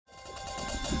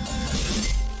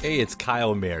Hey, it's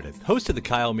Kyle Meredith, host of the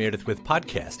Kyle Meredith With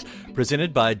podcast,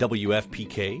 presented by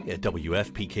WFPK at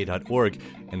WFPK.org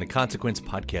and the Consequence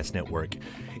Podcast Network.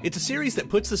 It's a series that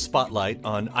puts the spotlight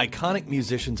on iconic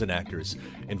musicians and actors,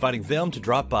 inviting them to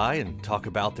drop by and talk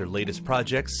about their latest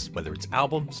projects, whether it's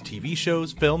albums, TV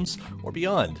shows, films, or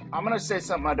beyond. I'm going to say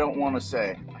something I don't want to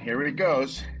say. Here it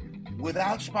goes.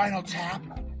 Without Spinal Tap,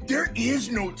 there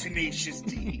is no Tenacious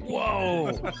D.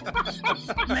 Whoa!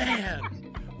 Man!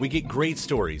 We get great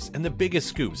stories and the biggest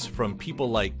scoops from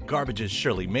people like Garbage's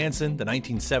Shirley Manson, the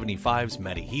 1975's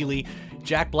Matty Healy,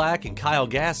 Jack Black and Kyle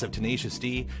Gass of Tenacious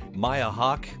D, Maya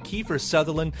Hawke, Kiefer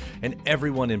Sutherland, and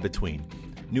everyone in between.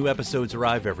 New episodes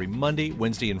arrive every Monday,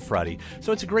 Wednesday, and Friday,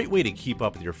 so it's a great way to keep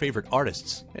up with your favorite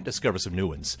artists and discover some new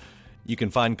ones. You can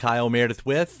find Kyle Meredith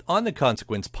With on the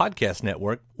Consequence Podcast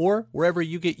Network or wherever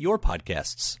you get your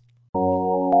podcasts.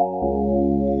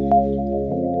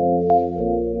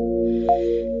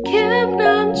 Kim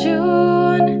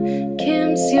Namjoon,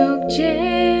 Kim Seok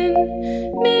Jin,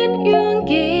 Min Yoon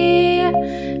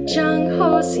Gi, Jung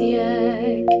Ho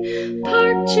Seok,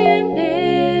 Park Jin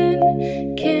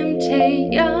Min, Kim Tae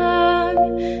Young,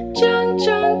 Jung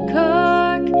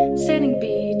Jungkook, standing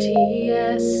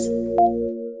BTS.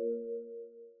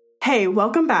 Hey,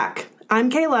 welcome back.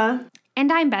 I'm Kayla.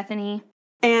 And I'm Bethany.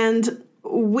 And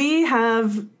we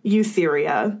have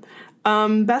Eutheria.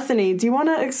 Bethany, do you want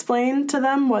to explain to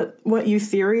them what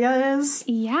Eutheria is?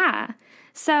 Yeah.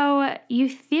 So,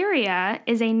 Eutheria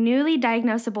is a newly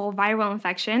diagnosable viral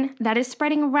infection that is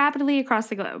spreading rapidly across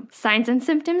the globe. Signs and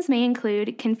symptoms may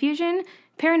include confusion,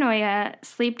 paranoia,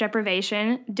 sleep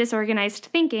deprivation, disorganized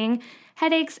thinking,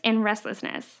 headaches, and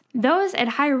restlessness. Those at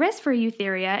high risk for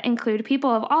Eutheria include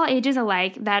people of all ages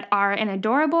alike that are an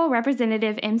adorable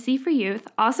representative MC for youth,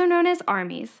 also known as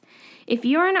ARMYs. If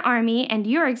you're an ARMY and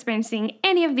you're experiencing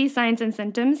any of these signs and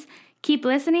symptoms, keep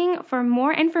listening for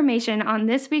more information on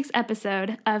this week's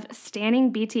episode of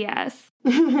Standing BTS.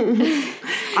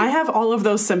 I have all of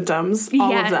those symptoms,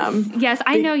 all of them. Yes,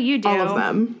 I know you do. All of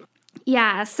them.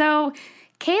 Yeah, so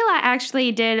Kayla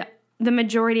actually did the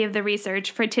majority of the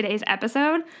research for today's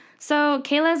episode. So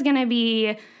Kayla's going to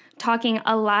be talking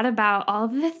a lot about all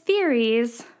of the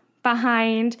theories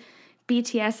behind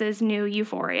BTS's new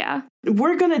Euphoria.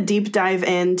 We're going to deep dive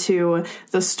into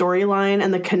the storyline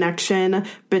and the connection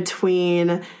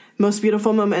between Most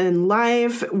Beautiful Moment in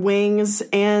Life, Wings,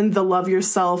 and the Love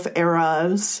Yourself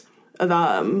eras,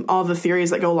 all the theories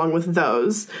that go along with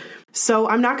those. So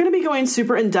I'm not going to be going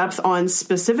super in-depth on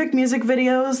specific music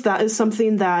videos. That is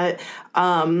something that,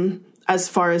 as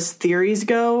far as theories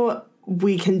go,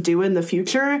 we can do in the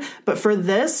future. But for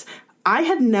this, I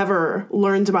had never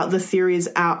learned about the theories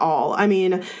at all. I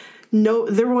mean, no,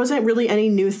 there wasn't really any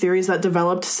new theories that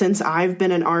developed since I've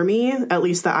been an ARMY, at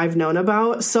least that I've known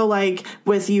about. So, like,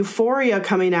 with Euphoria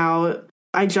coming out,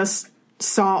 I just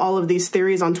saw all of these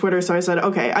theories on Twitter, so I said,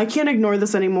 okay, I can't ignore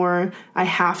this anymore. I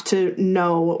have to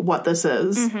know what this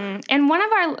is. Mm-hmm. And one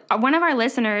of our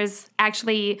listeners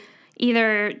actually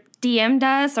either DM'd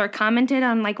us or commented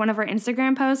on like one of our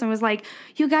Instagram posts and was like,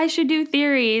 you guys should do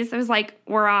theories. I was like,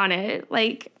 we're on it.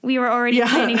 Like, we were already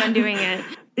planning on doing it.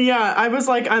 Yeah, I was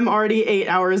like, I'm already 8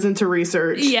 hours into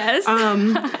research. Yes.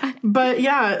 But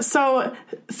yeah, so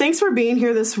thanks for being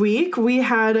here this week. We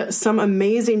had some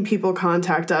amazing people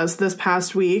contact us this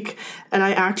past week. And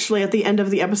I actually, at the end of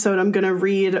the episode, I'm going to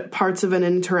read parts of an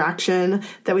interaction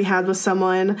that we had with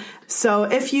someone. So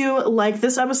if you like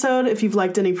this episode, if you've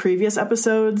liked any previous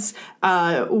episodes,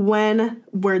 when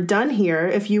we're done here,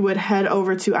 if you would head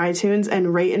over to iTunes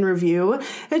and rate and review,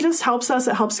 it just helps us.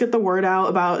 It helps get the word out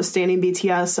about Standing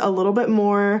BTS a little bit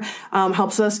more,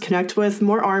 helps us connect with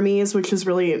more ARMYs, which is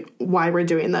really why we're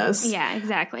doing this. Yeah,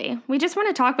 exactly. We just want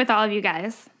to talk with all of you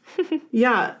guys.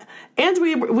 Yeah. And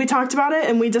we talked about it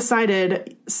and we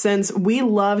decided, since we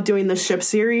love doing the Ship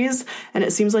series, and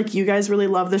it seems like you guys really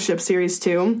love the Ship series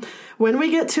too, when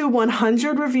we get to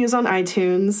 100 reviews on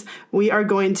iTunes, we are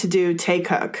going to do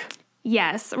Taekook.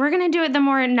 Yes, we're going to do it the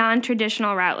more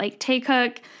non-traditional route, like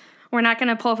Taekook. We're not going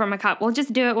to pull from a cup. We'll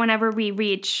just do it whenever we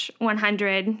reach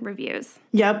 100 reviews.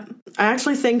 Yep. I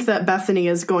actually think that Bethany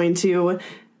is going to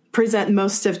present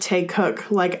most of Taekook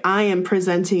like I am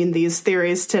presenting these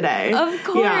theories today. Of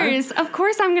course. Yeah. Of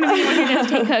course I'm going to be the one who does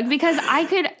Taekook, because I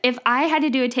could, if I had to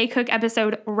do a Taekook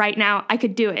episode right now, I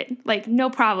could do it. Like, no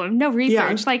problem. No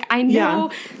research. Yeah. Like, I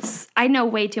know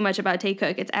way too much about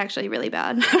Taekook. It's actually really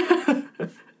bad.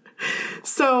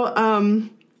 So,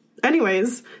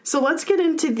 Anyways, so let's get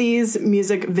into these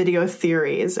music video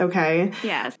theories, okay?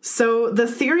 Yes. So the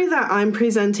theory that I'm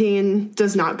presenting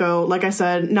does not go, like I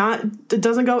said, it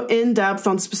doesn't go in depth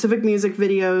on specific music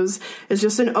videos. It's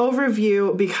just an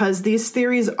overview because these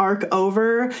theories arc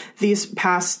over these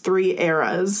past 3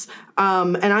 eras.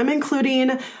 And I'm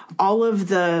including all of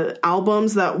the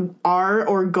albums that are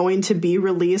or going to be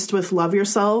released with Love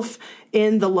Yourself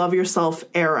in the Love Yourself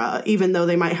era, even though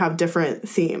they might have different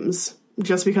themes,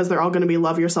 just because they're all going to be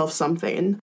Love Yourself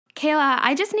something. Kayla,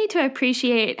 I just need to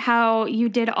appreciate how you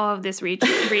did all of this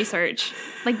research.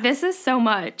 Like, this is so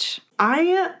much.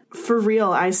 For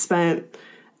real, I spent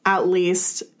at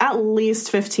least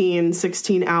 15,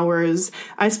 16 hours.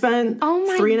 I spent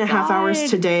 3.5 hours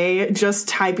today just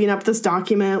typing up this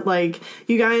document. Like,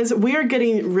 you guys, we are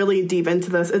getting really deep into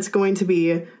this. It's going to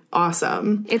be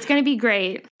awesome. It's going to be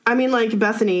great. I mean, like,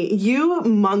 Bethany, you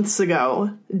months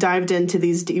ago dived into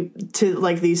these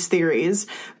these theories,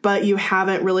 but you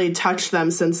haven't really touched them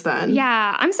since then.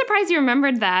 Yeah, I'm surprised you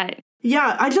remembered that.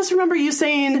 Yeah, I just remember you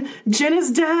saying, Jin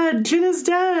is dead, Jin is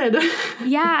dead.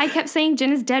 Yeah, I kept saying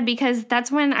Jin is dead because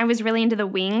that's when I was really into the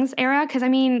Wings era. Because, I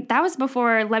mean, that was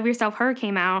before Love Yourself, Her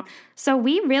came out. So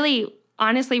we really,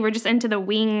 honestly, were just into the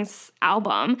Wings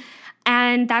album.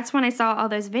 And that's when I saw all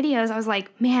those videos. I was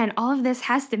like, man, all of this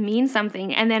has to mean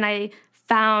something. And then I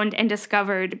found and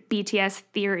discovered BTS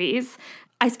theories.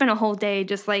 I spent a whole day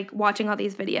just like watching all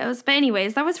these videos. But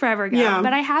anyways, that was forever ago. Yeah.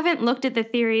 But I haven't looked at the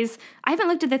theories. I haven't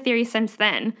looked at the theories since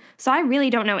then. So I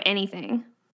really don't know anything.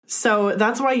 So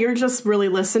that's why you're just really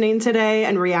listening today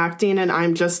and reacting, and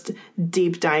I'm just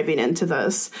deep diving into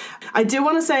this. I do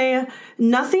want to say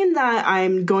nothing that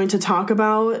I'm going to talk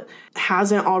about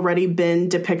hasn't already been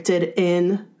depicted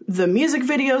in the music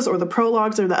videos or the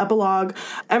prologues or the epilogue.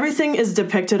 Everything is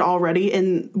depicted already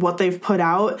in what they've put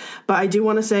out, but I do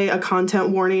want to say a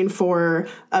content warning for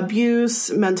abuse,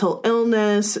 mental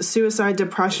illness, suicide,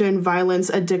 depression, violence,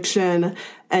 addiction,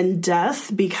 and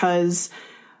death, because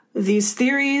these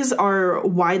theories are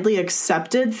widely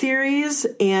accepted theories,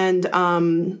 and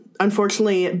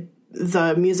unfortunately,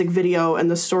 the music video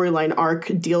and the storyline arc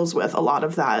deals with a lot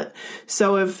of that.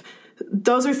 So if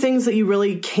those are things that you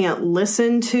really can't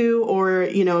listen to, or,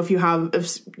 you know, if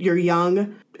you're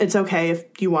young, it's okay if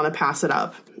you want to pass it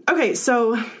up. Okay,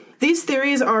 so these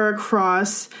theories are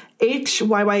across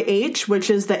HYYH,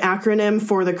 which is the acronym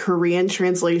for the Korean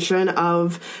translation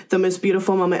of The Most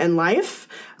Beautiful Moment in Life,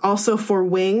 also for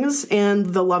Wings and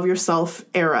the Love Yourself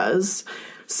eras.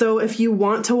 So if you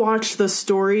want to watch the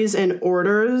stories in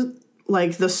order,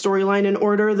 like the storyline in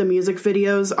order, the music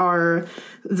videos are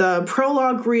the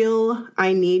prologue reel,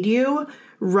 I Need You,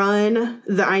 Run,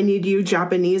 the I Need You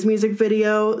Japanese music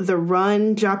video, the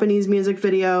Run Japanese music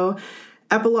video,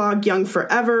 epilogue Young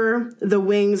Forever, the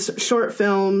Wings short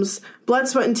films, Blood,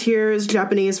 Sweat, and Tears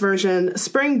Japanese version,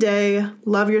 Spring Day,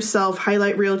 Love Yourself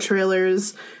highlight reel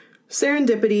trailers,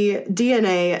 Serendipity,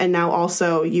 DNA, and now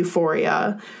also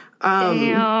Euphoria.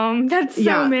 Damn, that's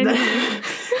so many.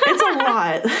 It's a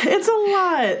lot. It's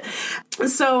a lot.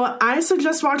 So I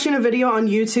suggest watching a video on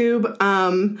YouTube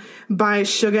by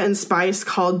Suga and Spice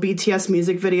called BTS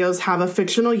Music Videos Have a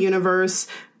Fictional Universe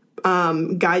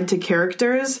Guide to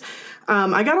Characters.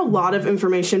 I got a lot of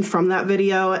information from that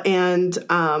video, and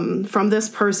from this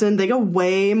person, they go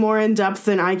way more in depth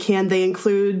than I can. They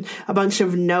include a bunch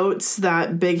of notes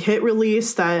that Big Hit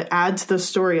released that add to the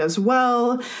story as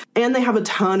well, and they have a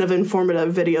ton of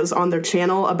informative videos on their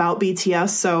channel about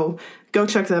BTS, so go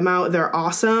check them out. They're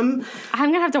awesome.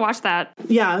 I'm gonna have to watch that.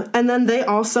 Yeah, and then they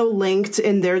also linked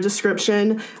in their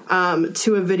description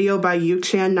to a video by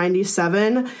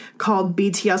Yuchan97 called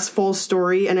BTS Full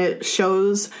Story, and it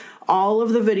shows all of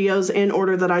the videos in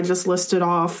order that I just listed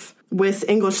off with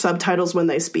English subtitles when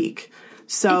they speak.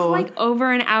 So it's like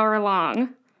over an hour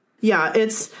long. Yeah,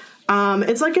 it's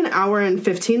like an hour and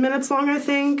 15 minutes long, I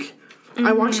think. Mm-hmm.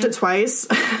 I watched it twice.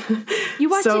 You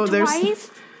watched it twice?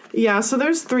 Yeah, so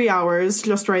there's 3 hours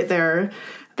just right there.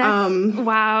 That's,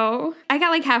 wow. I got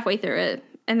like halfway through it,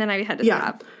 and then I had to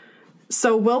stop.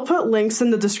 So we'll put links in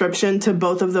the description to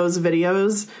both of those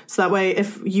videos, so that way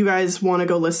if you guys want to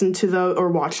go listen to those or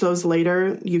watch those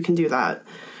later, you can do that.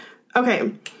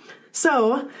 Okay,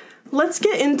 so let's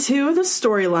get into the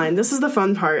storyline. This is the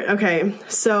fun part. Okay,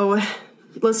 so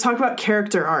let's talk about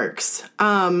character arcs.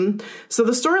 So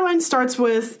the storyline starts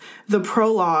with the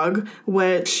prologue,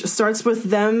 which starts with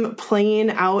them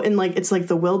playing out in like, it's like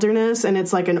the wilderness, and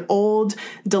it's like an old,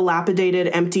 dilapidated,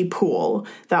 empty pool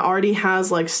that already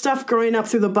has like stuff growing up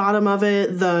through the bottom of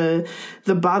it.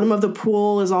 The bottom of the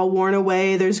pool is all worn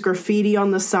away. There's graffiti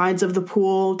on the sides of the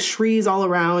pool, trees all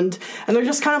around, and they're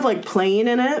just kind of like playing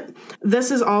in it.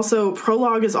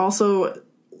 Prologue is also,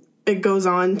 it goes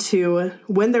on to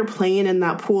when they're playing in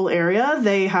that pool area,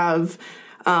 they have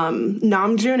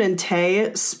Namjoon and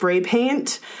Tae spray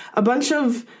paint a bunch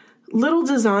of little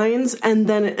designs, and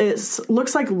then it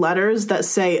looks like letters that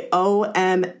say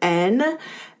OMN.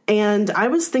 And I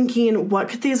was thinking, what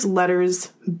could these letters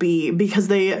be? Because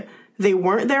they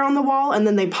weren't there on the wall, and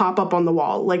then they pop up on the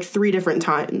wall like 3 different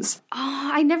times.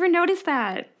 Oh, I never noticed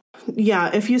that. Yeah,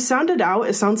 if you sound it out,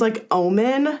 it sounds like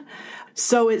omen.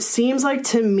 So it seems like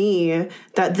to me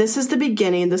that this is the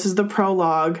beginning, this is the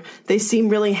prologue. They seem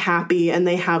really happy, and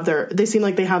they seem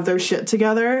like they have their shit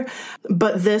together.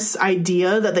 But this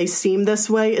idea that they seem this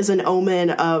way is an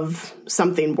omen of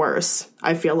something worse,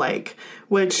 I feel like,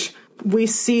 which we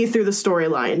see through the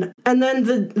storyline. And then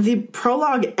the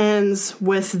prologue ends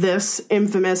with this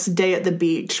infamous day at the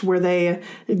beach where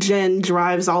Jin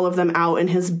drives all of them out in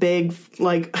his big,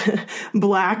 like,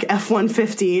 black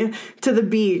F-150 to the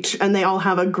beach, and they all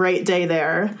have a great day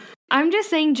there. I'm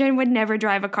just saying Jin would never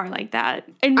drive a car like that,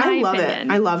 in my opinion.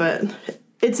 I love it.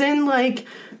 It's in, like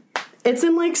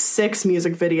 6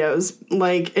 music videos.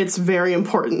 Like, it's very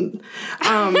important.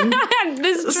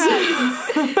 This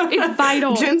truck, it's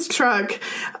vital. Jin's truck.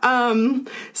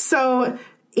 So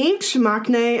each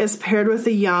maknae is paired with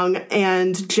a young,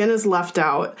 and Jin is left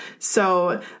out.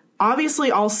 So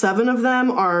obviously all 7 of them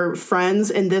are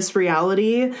friends in this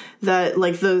reality, that,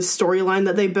 like, the storyline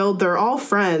that they build, they're all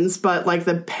friends, but, like,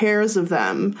 the pairs of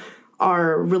them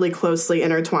are really closely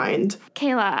intertwined.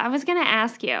 Kayla, I was going to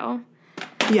ask you.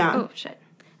 Yeah. Oh, shit.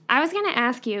 I was going to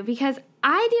ask you, because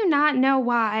I do not know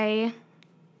why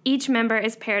each member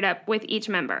is paired up with each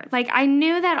member. Like, I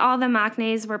knew that all the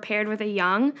maknaes were paired with a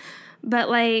young, but,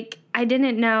 like, I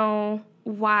didn't know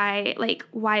why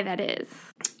that is.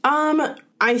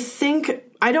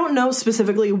 I don't know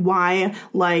specifically why,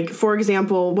 like, for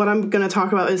example, what I'm going to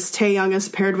talk about is Taeyoung is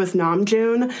paired with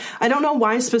Namjoon. I don't know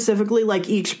why specifically, like,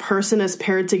 each person is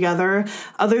paired together,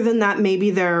 other than that maybe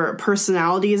their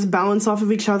personalities balance off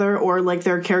of each other, or, like,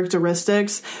 their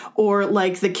characteristics, or,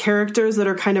 like, the characters that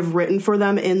are kind of written for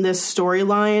them in this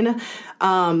storyline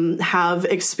have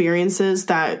experiences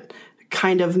that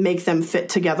kind of make them fit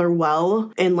together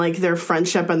well in, like, their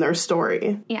friendship and their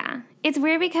story. Yeah. It's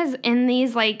weird because in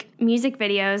these, like, music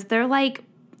videos, they're, like,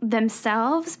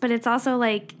 themselves, but it's also,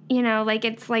 like, you know, like,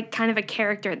 it's, like, kind of a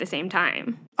character at the same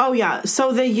time. Oh, yeah.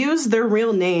 So they use their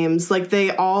real names. Like,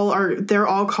 they're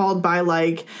all called by,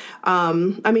 like,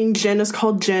 Jin is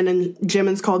called Jin, and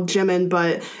Jimin's called Jimin,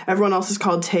 but everyone else is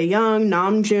called Taeyoung,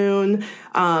 Namjoon,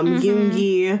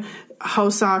 Yoongi,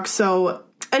 Hoseok. So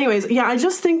anyways, yeah, I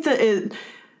just think that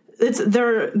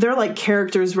they're like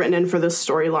characters written in for this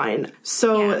storyline.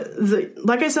 So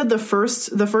like I said, the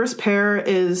first pair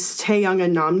is Taeyoung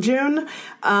and Namjoon.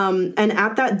 And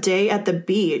at that day at the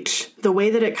beach, the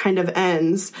way that it kind of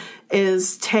ends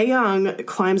is Taeyoung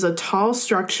climbs a tall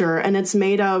structure, and it's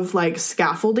made of like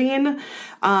scaffolding.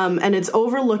 And it's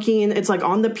like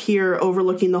on the pier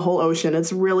overlooking the whole ocean.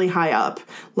 It's really high up.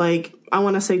 Like, I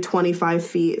want to say 25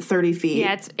 feet, 30 feet.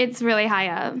 Yeah, it's really high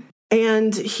up.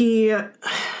 And he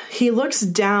looks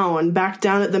back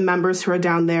down at the members who are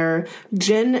down there.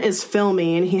 Jin is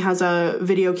filming. He has a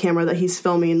video camera that he's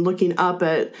filming, looking up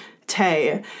at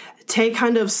Tae. Tae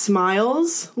kind of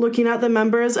smiles, looking at the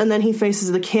members, and then he faces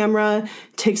the camera,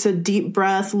 takes a deep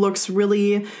breath, looks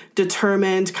really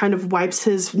determined, kind of wipes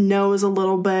his nose a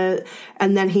little bit,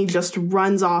 and then he just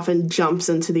runs off and jumps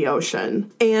into the ocean.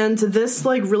 And this,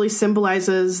 like, really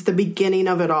symbolizes the beginning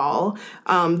of it all,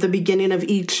 the beginning of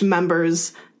each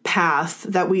member's path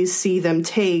that we see them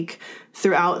take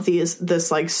throughout this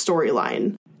like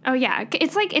storyline. Oh yeah,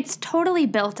 it's totally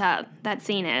built up. That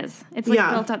scene is. It's like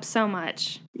built up so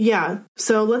much. Yeah.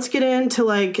 So let's get into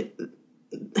like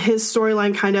his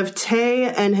storyline. Kind of, Tae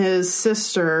and his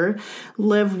sister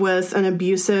live with an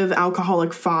abusive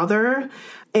alcoholic father,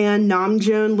 and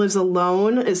Namjoon lives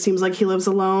alone. It seems like he lives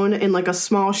alone in like a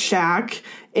small shack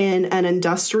in an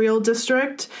industrial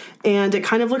district, and it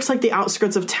kind of looks like the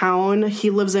outskirts of town.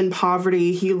 He lives in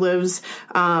poverty.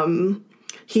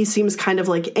 He seems kind of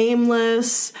like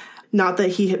aimless. Not that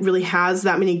he really has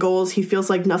that many goals. He feels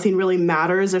like nothing really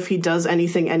matters. If he does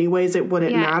anything anyways, it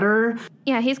wouldn't matter.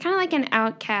 Yeah, he's kind of like an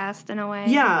outcast in a way.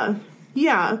 Yeah.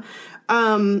 Yeah.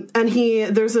 And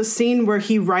there's a scene where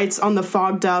he writes on the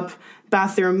fogged up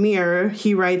bathroom mirror,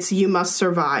 he writes, "You must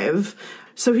survive."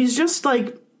 So he's just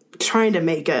like trying to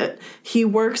make it. He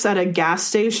works at a gas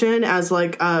station as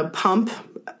like a pump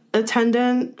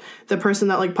attendant, the person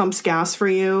that like pumps gas for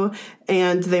you,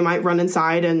 and they might run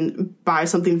inside and buy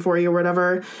something for you or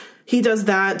whatever. He does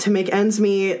that to make ends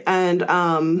meet. And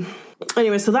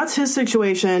anyway, so that's his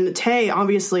situation. Tae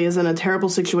obviously is in a terrible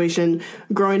situation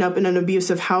growing up in an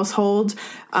abusive household.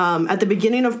 At the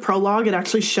beginning of prologue, it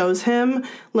actually shows him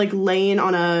like laying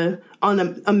on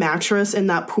a mattress in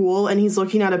that pool, and he's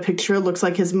looking at a picture. It looks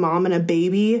like his mom and a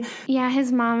baby. Yeah,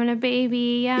 his mom and a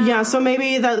baby. Yeah, so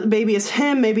maybe that baby is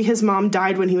him. Maybe his mom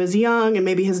died when he was young, and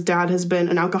maybe his dad has been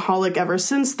an alcoholic ever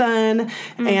since then.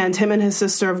 And him and his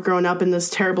sister have grown up in this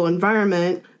terrible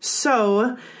environment.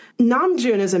 So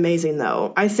Namjoon is amazing,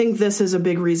 though. I think this is a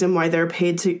big reason why they're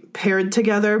paired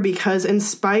together, because in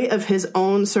spite of his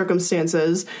own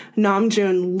circumstances,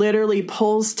 Namjoon literally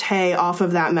pulls Tae off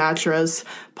of that mattress,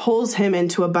 pulls him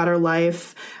into a better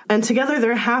life, and together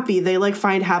they're happy. They like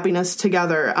find happiness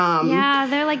together. Yeah,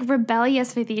 they're like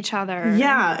rebellious with each other.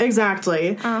 Yeah,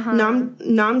 exactly.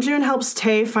 Namjoon helps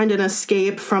Tae find an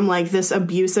escape from like this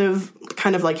abusive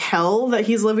kind of like hell that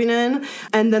he's living in,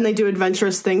 and then they do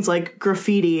adventurous things like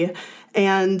graffiti.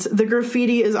 And the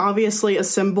graffiti is obviously a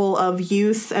symbol of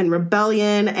youth and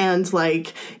rebellion, and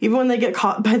like even when they get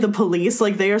caught by the police,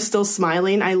 like they are still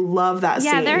smiling. I love that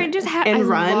scene. Yeah, they're just I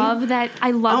love that.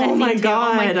 I love that scene my too.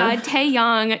 God. Oh my god,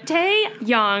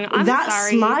 Taeyoung. I'm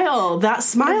sorry. That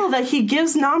smile that he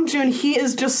gives Namjoon, he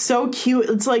is just so cute.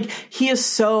 It's like he is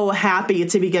so happy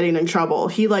to be getting in trouble.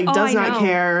 He like does not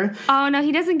care. Oh no,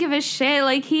 he doesn't give a shit.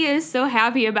 Like he is so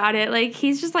happy about it. Like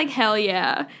he's just like, hell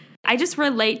yeah. I just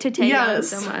relate to Taeyoung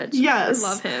so much. Yes. I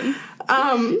love him.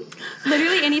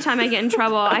 Literally anytime I get in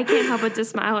trouble, I can't help but to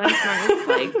smile and smile.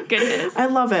 Like, goodness. I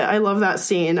love it. I love that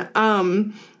scene.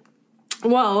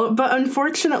 Well, but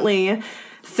unfortunately,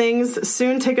 things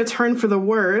soon take a turn for the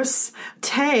worse.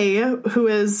 Tae, who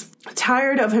is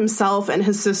tired of himself and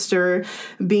his sister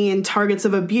being targets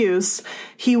of abuse,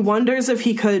 he wonders if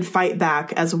he could fight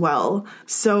back as well.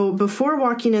 So before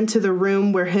walking into the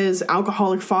room where his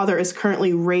alcoholic father is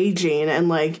currently raging and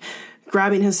like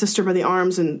grabbing his sister by the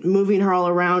arms and moving her all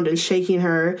around and shaking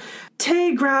her,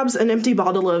 Tae grabs an empty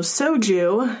bottle of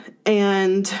soju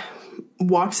and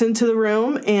walks into the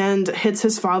room and hits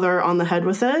his father on the head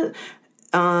with it.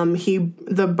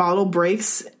 The bottle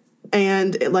breaks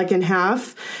and like in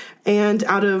half, and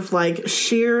out of like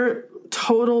sheer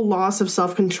total loss of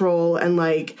self-control and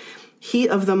like heat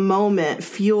of the moment,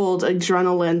 fueled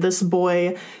adrenaline, this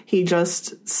boy, he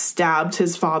just stabbed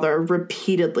his father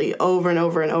repeatedly over and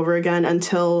over and over again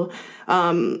until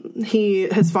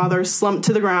his father slumped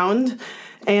to the ground.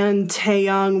 And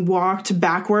Taeyoung walked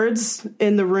backwards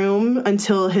in the room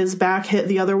until his back hit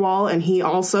the other wall, and he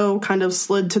also kind of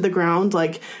slid to the ground,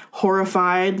 like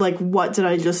horrified, like what did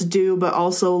I just do? But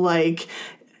also like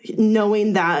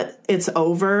knowing that it's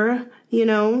over, you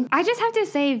know? I just have to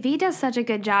say, V does such a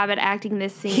good job at acting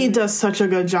this scene. He does such a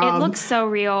good job. It looks so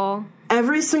real.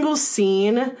 Every single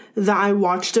scene that I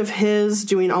watched of his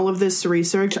doing all of this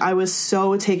research, I was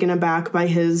so taken aback by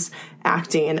his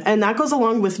acting. And that goes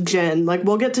along with Jin. Like,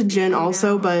 we'll get to Jin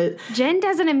also, but Jin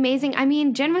does an amazing... I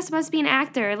mean, Jin was supposed to be an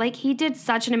actor. Like, he did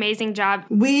such an amazing job.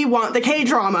 We want the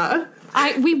K-drama.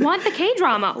 We want the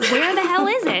K-drama. Where the hell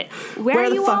is it? Where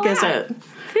the fuck is it?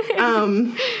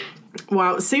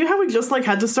 Wow. See how we just, like,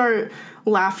 had to start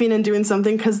laughing and doing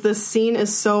something because this scene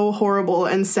is so horrible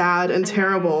and sad and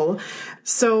terrible.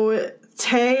 So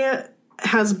Tae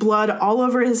has blood all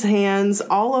over his hands,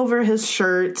 all over his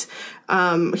shirt.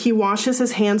 He washes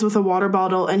his hands with a water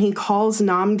bottle and he calls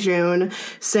Namjoon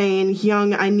saying,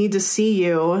 "Young, I need to see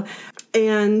you."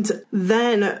 And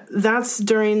then that's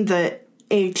during the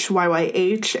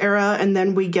HYYH era, and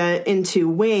then we get into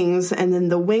Wings, and then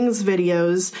the Wings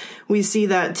videos, we see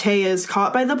that Tae is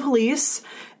caught by the police,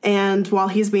 and while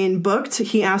he's being booked,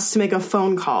 he asks to make a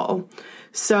phone call.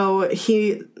 So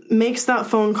he makes that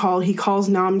phone call. He calls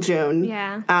Namjoon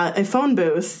at a phone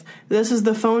booth. This is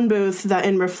the phone booth that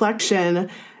in reflection,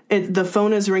 the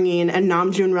phone is ringing and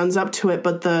Namjoon runs up to it,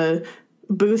 but the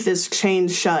booth is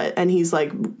chained shut, and he's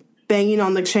like banging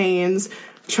on the chains,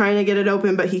 trying to get it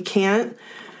open, but he can't.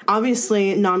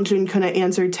 Obviously, Namjoon couldn't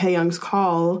answer Taeyoung's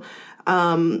call,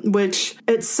 which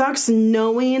it sucks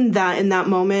knowing that in that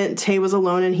moment Tae was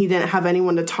alone and he didn't have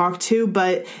anyone to talk to,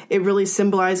 but it really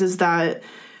symbolizes that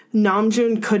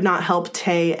Namjoon could not help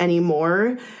Tae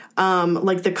anymore.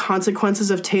 Like the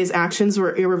consequences of Tae's actions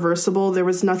were irreversible. There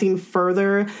was nothing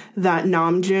further that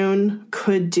Namjoon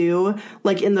could do.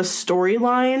 Like in the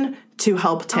storyline, to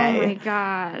help Tae. Oh my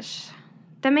gosh.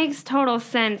 That makes total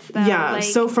sense, though. Yeah,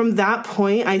 so from that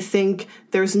point, I think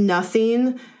there's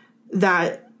nothing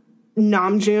that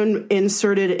Namjoon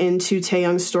inserted into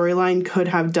Taeyoung's storyline could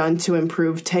have done to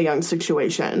improve Taeyoung's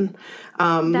situation.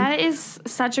 That is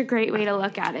such a great way to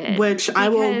look at it. Which I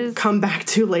will come back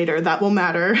to later. That will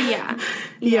matter.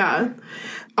 Yeah.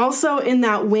 Also, in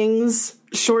that Wings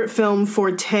short film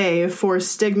for Tae, for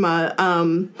Stigma,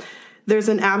 there's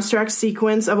an abstract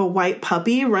sequence of a white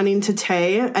puppy running to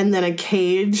Tae and then a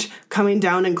cage coming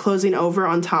down and closing over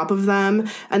on top of them.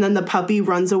 And then the puppy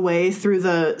runs away through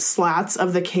the slats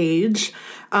of the cage.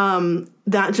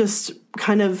 That just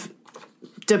kind of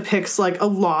depicts like a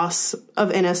loss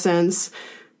of innocence,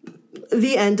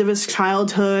 the end of his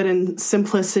childhood and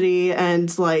simplicity,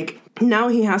 and like now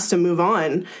he has to move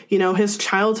on. You know, his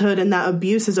childhood and that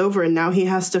abuse is over, and now he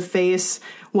has to face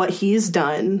what he's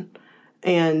done.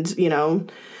 And, you know,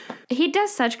 he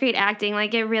does such great acting.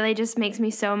 Like, it really just makes me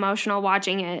so emotional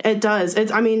watching it. It does.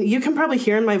 I mean, you can probably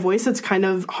hear in my voice it's kind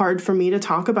of hard for me to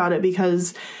talk about it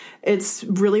because it's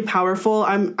really powerful.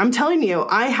 I'm telling you,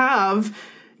 I have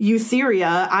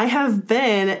Eutheria. I have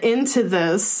been into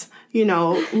this, you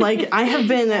know, like I have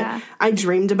been, I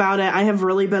dreamed about it. I have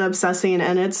really been obsessing,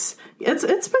 and it's been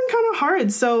kind of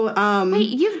hard. So, wait,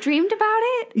 you've dreamed about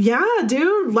it? Yeah,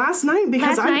 dude, last night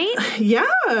because Last night?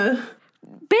 Yeah.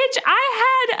 Bitch,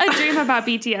 I had a dream about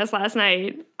BTS last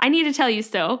night. I need to tell you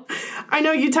still. I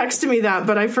know you texted me that,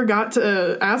 but I forgot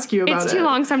to ask you about it. It's too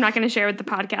long, so I'm not going to share with the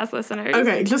podcast listeners.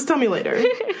 Okay, just tell me later.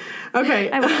 Okay.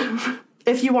 I will.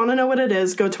 If you want to know what it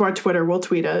is, go to our Twitter. We'll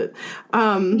tweet it.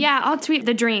 Yeah, I'll tweet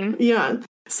the dream. Yeah.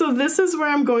 So this is where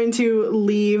I'm going to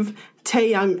leave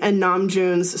Taeyoung and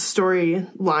Namjoon's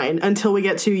storyline until we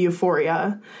get to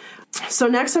Euphoria. So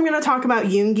next I'm going to talk about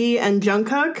Yoongi and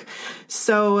Jungkook.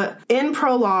 So in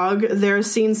prologue, they're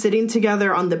seen sitting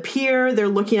together on the pier. They're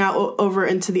looking out over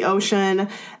into the ocean,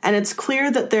 and it's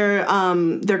clear that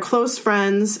they're close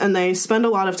friends and they spend a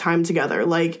lot of time together.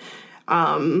 Like,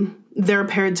 they're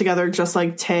paired together just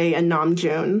like Tae and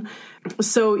Namjoon.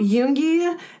 So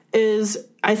Yoongi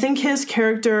I think his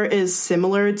character is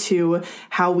similar to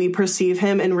how we perceive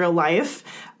him in real life.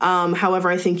 However,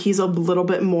 I think he's a little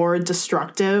bit more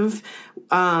destructive.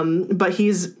 But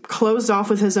he's closed off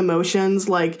with his emotions.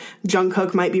 Like,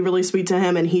 Jungkook might be really sweet to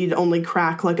him and he'd only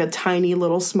crack like a tiny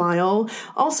little smile.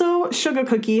 Also, Sugar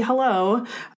Cookie, hello.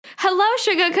 Hello,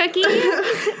 Sugar Cookie.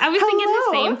 I was thinking the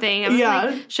same thing. I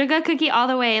was like, Sugar Cookie all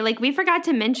the way. Like, we forgot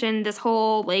to mention this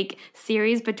whole, like,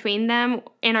 series between them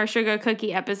in our Sugar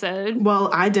Cookie episode.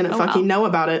 Well, I didn't know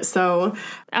about it, so...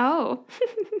 Oh.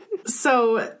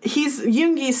 So,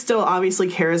 Yoongi still obviously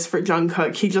cares for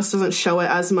Jungkook. He just doesn't show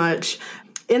it as much.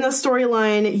 In the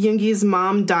storyline, Yoongi's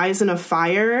mom dies in a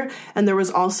fire, and there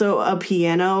was also a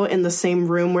piano in the same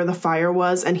room where the fire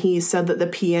was, and he said that the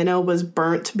piano was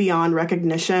burnt beyond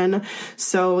recognition.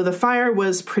 So the fire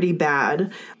was pretty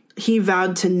bad. He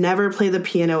vowed to never play the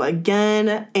piano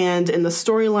again, and in the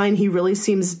storyline, he really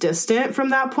seems distant from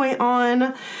that point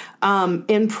on.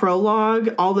 In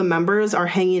prologue, all the members are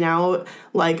hanging out,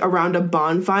 like, around a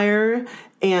bonfire,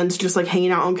 and just, like, hanging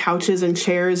out on couches and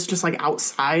chairs, just, like,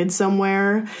 outside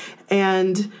somewhere.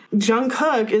 And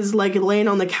Jungkook is, like, laying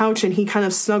on the couch, and he kind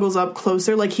of snuggles up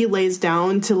closer. Like, he lays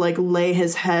down to, like, lay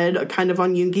his head kind of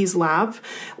on Yoongi's lap,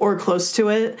 or close to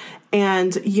it.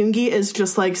 And Yoongi is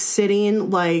just, like, sitting,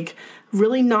 like,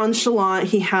 really nonchalant.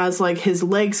 He has, like, his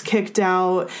legs kicked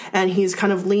out, and he's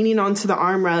kind of leaning onto the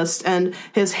armrest, and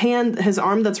his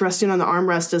arm that's resting on the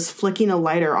armrest is flicking a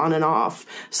lighter on and off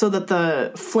so that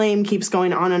the flame keeps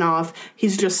going on and off.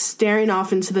 He's just staring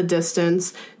off into the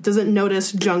distance, doesn't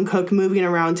notice Jungkook moving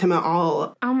around him at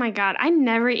all. Oh my god, I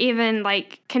never even,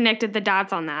 like, connected the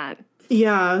dots on that.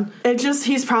 Yeah,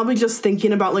 he's probably just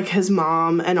thinking about, like, his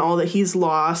mom and all that he's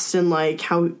lost, and, like,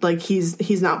 how, like,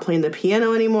 he's not playing the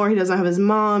piano anymore. He doesn't have his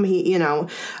mom. He, you know,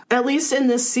 at least in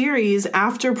this series,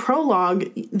 after prologue,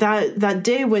 that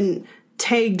day when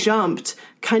Tae jumped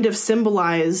kind of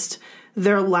symbolized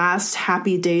their last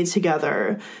happy day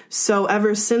together. So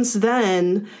ever since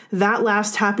then, that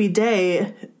last happy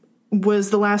day was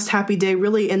the last happy day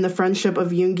really in the friendship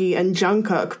of Yoongi and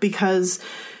Jungkook, because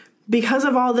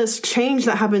of all this change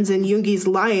that happens in Yoongi's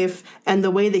life and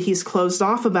the way that he's closed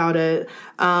off about it,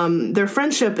 their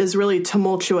friendship is really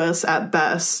tumultuous at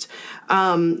best.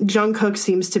 Jungkook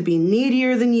seems to be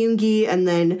needier than Yoongi, and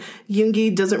then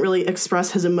Yoongi doesn't really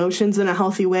express his emotions in a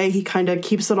healthy way. He kind of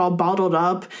keeps it all bottled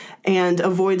up and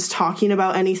avoids talking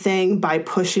about anything by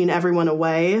pushing everyone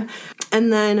away.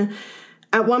 And then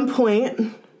at one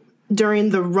point during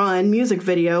the Run music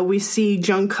video, we see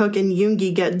Jungkook and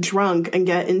Yoongi get drunk and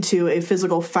get into a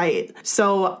physical fight.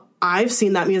 So I've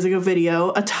seen that music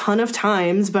video a ton of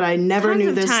times, but I never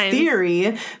knew this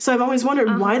theory. So I've always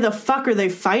wondered, why the fuck are they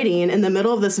fighting in the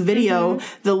middle of this video?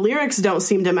 The lyrics don't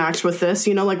seem to match with this,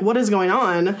 you know, like, what is going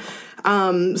on?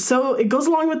 So it goes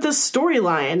along with this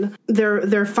storyline.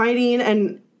 They're fighting,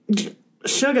 and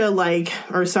Suga,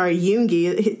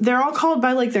 Yoongi, they're all called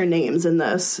by, like, their names in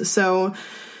this. So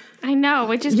I know,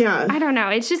 which is, I don't know.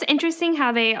 It's just interesting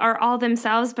how they are all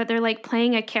themselves, but they're, like,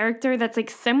 playing a character that's,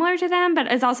 like, similar to them,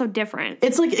 but is also different.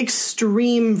 It's, like,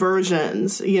 extreme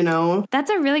versions, you know? That's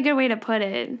a really good way to put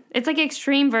it. It's, like,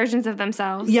 extreme versions of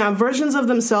themselves. Yeah, versions of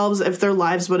themselves if their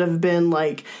lives would have been,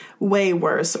 like, way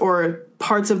worse, or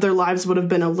parts of their lives would have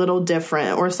been a little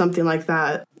different, or something like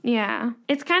that. Yeah.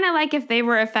 It's kind of like if they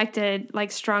were affected,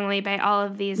 like, strongly by all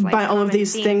of these, like, by all of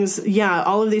these themes. things. Yeah,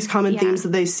 all of these common themes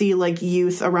that they see, like,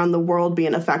 youth around the world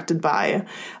being affected by.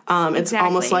 It's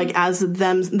almost like as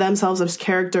themselves as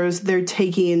characters, they're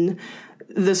taking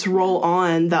this role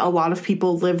on that a lot of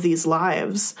people live these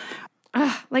lives.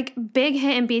 Like, big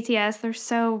hit in BTS. They're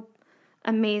so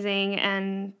amazing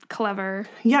and clever.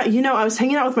 Yeah, you know, I was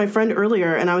hanging out with my friend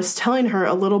earlier, and I was telling her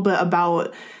a little bit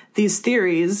about these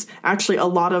theories, actually a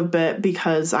lot of it,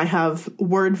 because I have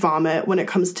word vomit when it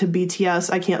comes to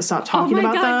BTS. I can't stop talking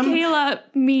about them. Oh my God,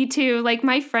 Kayla, me too. Like,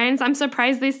 my friends, I'm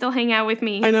surprised they still hang out with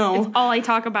me. I know. It's all I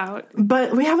talk about.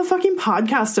 But we have a fucking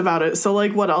podcast about it, so,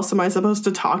 like, what else am I supposed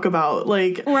to talk about?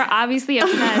 Like, we're obviously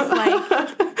obsessed.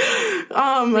 Like,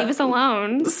 leave us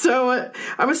alone. So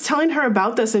I was telling her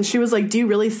about this, and she was like, do you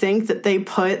really think that they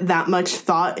put that much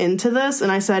thought into this? And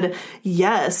I said,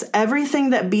 yes.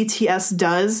 Everything that BTS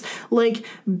does, like,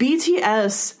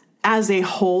 BTS as a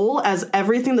whole, as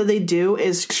everything that they do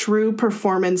is true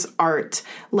performance art.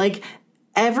 Like,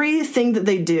 everything that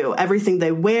they do, everything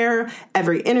they wear,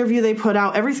 every interview they put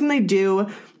out, everything they do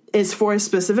is for a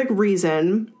specific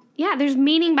reason. Yeah, there's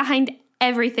meaning behind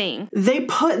everything. They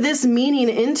put this meaning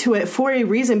into it for a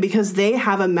reason, because they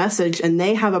have a message and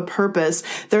they have a purpose.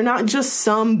 They're not just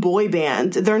some boy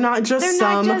band. They're not just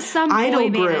some idol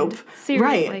group.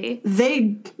 Seriously.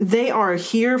 Right. They are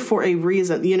here for a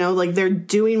reason, you know, like, they're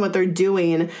doing what they're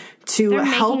doing to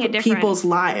help people's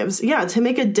lives. Yeah, to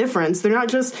make a difference. They're not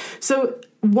just, so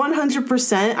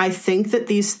 100%, I think that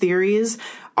these theories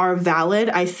are valid.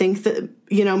 I think that,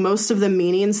 you know, most of the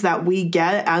meanings that we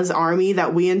get as ARMY,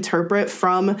 that we interpret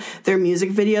from their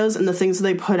music videos and the things that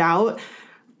they put out,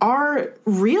 are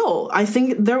real. I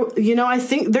think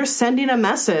they're sending a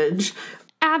message.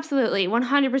 Absolutely,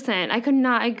 100%. I could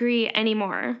not agree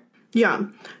anymore. Yeah.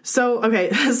 So,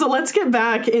 okay, so let's get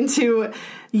back into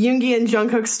Yoongi and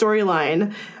Jungkook's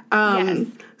storyline. Yes.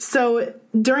 So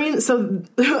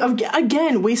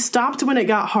again, we stopped when it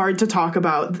got hard to talk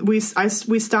about. We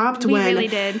stopped when really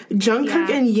did. Jungkook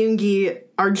and Yoongi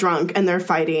are drunk and they're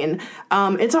fighting.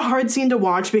 It's a hard scene to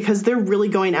watch because they're really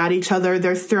going at each other.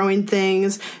 They're throwing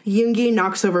things. Yoongi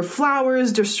knocks over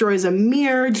flowers, destroys a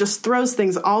mirror, just throws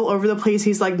things all over the place.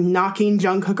 He's like knocking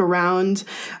Jungkook around.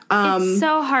 It's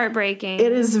so heartbreaking.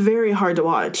 It is very hard to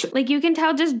watch. Like, you can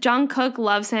tell just Jungkook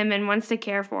loves him and wants to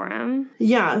care for him.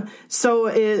 Yeah. So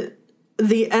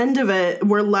the end of it,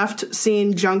 we're left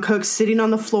seeing Jungkook sitting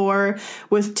on the floor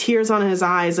with tears on his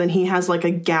eyes, and he has like a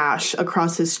gash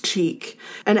across his cheek.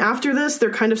 And after this,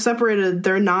 they're kind of separated.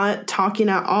 They're not talking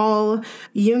at all.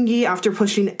 Yoongi, after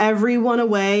pushing everyone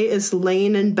away, is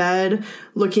laying in bed,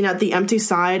 looking at the empty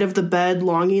side of the bed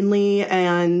longingly,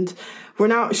 and we're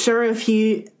not sure if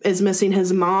he is missing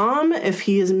his mom, if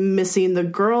he is missing the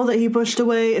girl that he pushed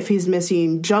away, if he's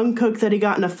missing Jungkook that he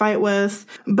got in a fight with.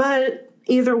 But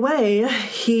either way,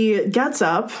 he gets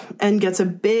up and gets a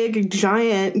big,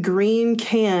 giant green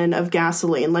can of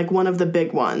gasoline, like one of the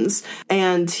big ones.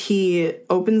 And he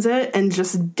opens it and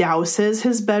just douses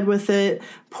his bed with it,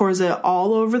 pours it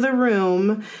all over the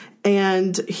room,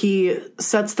 and he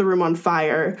sets the room on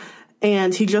fire.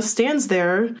 And he just stands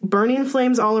there, burning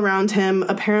flames all around him,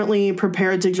 apparently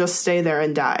prepared to just stay there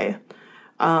and die.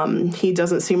 He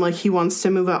doesn't seem like he wants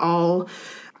to move at all.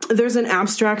 There's an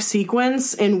abstract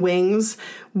sequence in Wings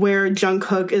where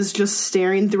Jungkook is just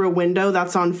staring through a window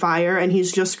that's on fire, and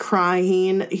he's just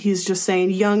crying. He's just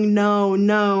saying, "Young, no,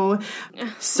 no."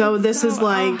 So this is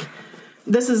like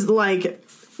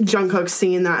Jungkook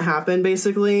seeing that happen,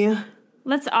 basically.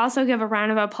 Let's also give a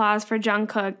round of applause for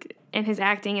Jungkook in his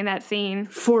acting in that scene.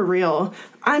 For real.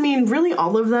 I mean, really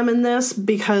all of them in this,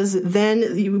 because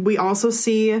then we also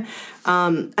see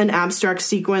an abstract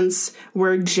sequence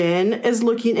where Jin is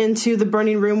looking into the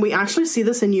burning room. We actually see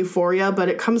this in Euphoria, but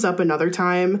it comes up another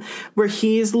time, where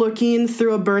he's looking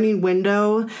through a burning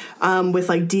window with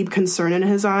like deep concern in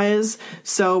his eyes.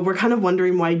 So we're kind of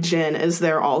wondering why Jin is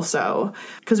there also,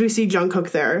 because we see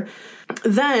Jungkook there.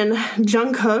 Then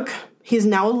Jungkook, he's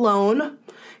now alone.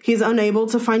 He's unable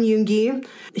to find Yoongi.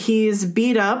 He's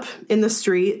beat up in the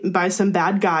street by some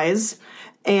bad guys.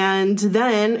 And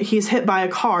then he's hit by a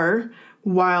car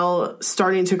while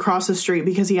starting to cross the street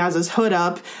because he has his hood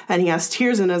up and he has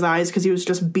tears in his eyes because he was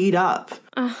just beat up.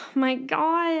 Oh my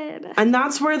God. And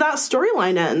that's where that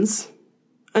storyline ends.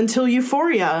 Until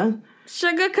Euphoria.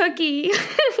 Sugar cookie.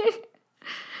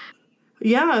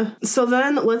 Yeah. So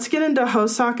then let's get into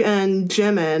Hoseok and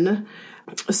Jimin.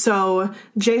 So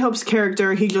J-Hope's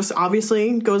character, he just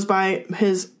obviously goes by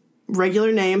his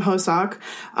regular name, Hoseok.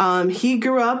 He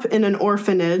grew up in an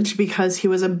orphanage because he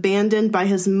was abandoned by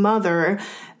his mother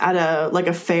at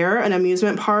a fair, an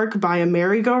amusement park, by a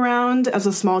merry-go-round as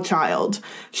a small child.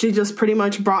 She just pretty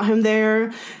much brought him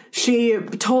there. She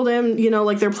told him,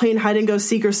 like they're playing hide and go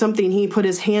seek or something. He put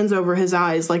his hands over his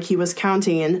eyes like he was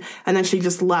counting, and then she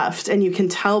just left. And you can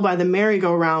tell by the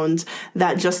merry-go-round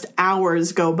that just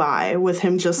hours go by with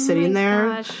him just sitting there.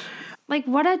 Gosh. Like,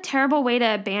 what a terrible way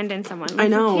to abandon someone. Like, I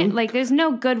know. There's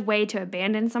no good way to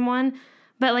abandon someone,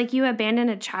 but, like, you abandon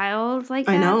a child like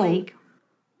that. I know. Like,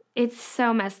 it's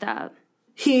so messed up.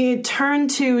 He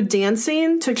turned to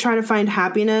dancing to try to find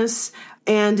happiness.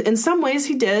 And in some ways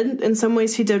he did. In some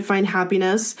ways he did find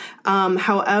happiness.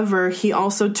 However, he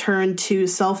also turned to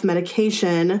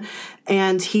self-medication,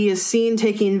 and he is seen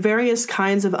taking various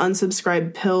kinds of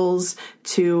unsubscribed pills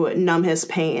to numb his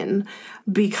pain.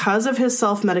 Because of his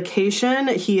self-medication,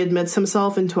 he admits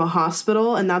himself into a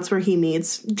hospital, and that's where he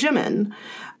meets Jimin.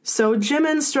 So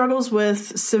Jimin struggles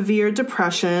with severe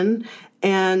depression,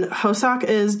 and Hoseok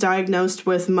is diagnosed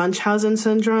with Munchausen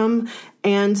syndrome,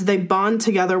 and they bond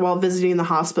together while visiting the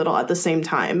hospital at the same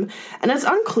time. And it's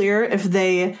unclear if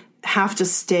they have to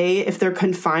stay, if they're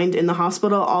confined in the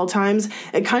hospital at all times.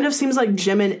 It kind of seems like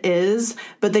Jimin is,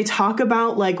 but they talk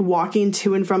about like walking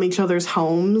to and from each other's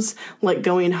homes, like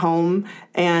going home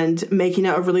and making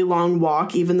it a really long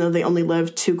walk, even though they only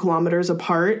live 2 kilometers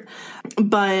apart.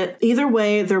 But either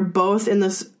way, they're both in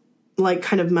this like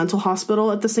kind of mental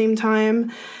hospital at the same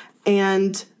time.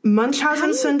 And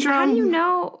Munchausen syndrome. How do you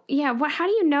know? Yeah. How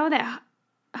do you know that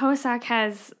Hoseok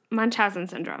has Munchausen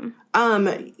syndrome?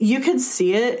 You could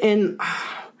see it in,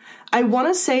 I want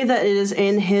to say that it is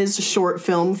in his short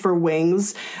film for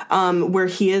Wings, where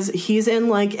he's in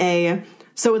like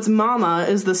so it's Mama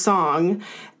is the song,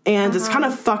 and it's kind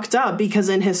of fucked up because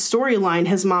in his storyline,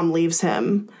 his mom leaves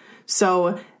him.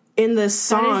 So in this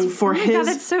song God,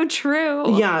 it's so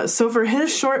true. Yeah, so for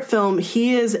his short film,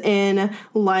 he is in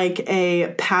like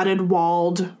a padded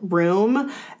walled room,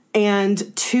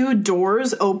 and 2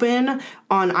 doors open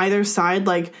on either side,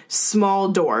 like small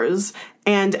doors,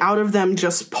 and out of them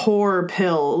just pour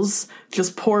pills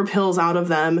out of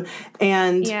them.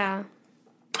 And yeah,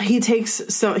 he takes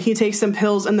some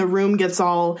pills, and the room gets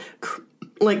all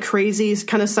like crazy,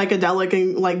 kind of psychedelic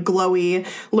and like glowy,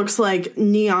 looks like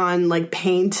neon, like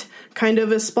paint kind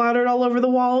of is splattered all over the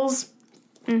walls.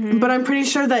 Mm-hmm. But I'm pretty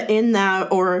sure that in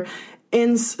that, or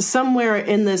in somewhere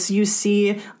in this, you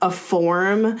see a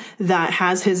form that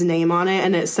has his name on it,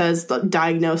 and it says the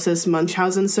diagnosis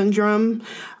Munchausen syndrome.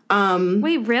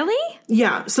 Wait, really?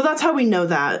 Yeah, so that's how we know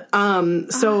that. I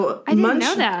didn't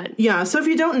know that. Yeah, so if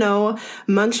you don't know,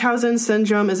 Munchausen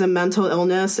syndrome is a mental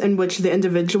illness in which the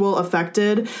individual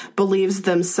affected believes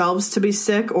themselves to be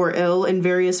sick or ill in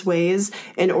various ways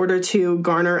in order to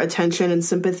garner attention and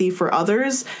sympathy for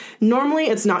others. Normally,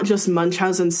 it's not just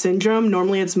Munchausen syndrome.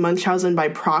 Normally, it's Munchausen by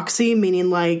proxy, meaning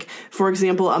like, for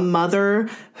example, a mother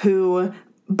who,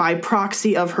 by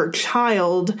proxy of her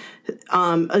child,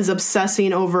 is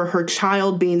obsessing over her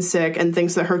child being sick and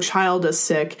thinks that her child is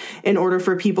sick in order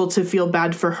for people to feel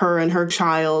bad for her and her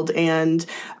child and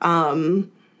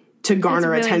to garner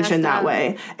really attention that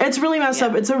way. It's really messed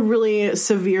up. It's a really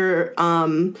severe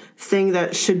thing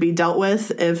that should be dealt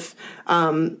with if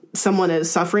someone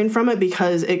is suffering from it,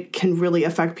 because it can really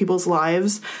affect people's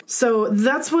lives. So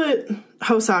that's what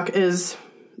Hoseok is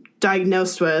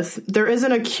diagnosed with. There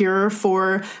isn't a cure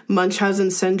for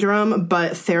Munchausen syndrome,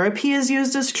 but therapy is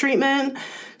used as treatment.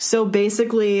 So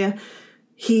basically,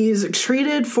 He's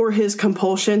treated for his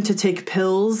compulsion to take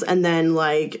pills, and then,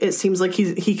 like, it seems like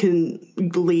he can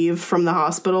leave from the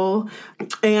hospital.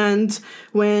 And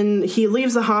when he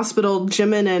leaves the hospital,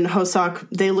 Jimin and Hoseok,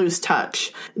 they lose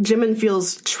touch. Jimin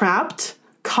feels trapped,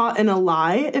 caught in a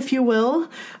lie, if you will.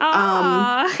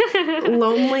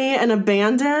 Lonely and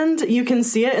abandoned. You can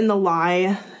see it in the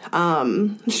Lie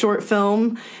short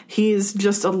film. He's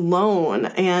just alone,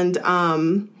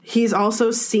 and he's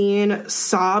also seen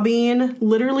sobbing,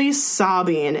 literally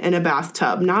sobbing in a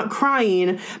bathtub. Not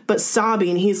crying, but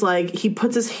sobbing. He's like, he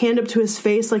puts his hand up to his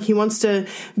face like he wants to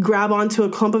grab onto a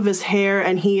clump of his hair,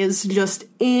 and he is just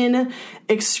in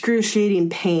excruciating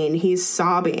pain. He's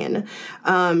sobbing.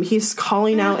 He's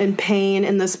calling out in pain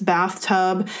in this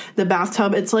bathtub. The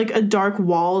bathtub, it's like a dark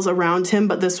walls around him,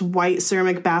 but this white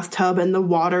ceramic bathtub, and the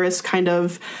water is kind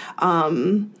of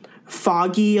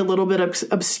foggy, a little bit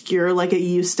obscure, like it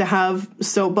used to have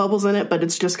soap bubbles in it, but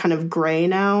it's just kind of gray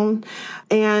now.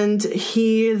 And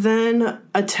he then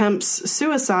attempts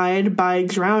suicide by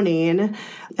drowning,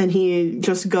 and he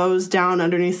just goes down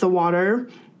underneath the water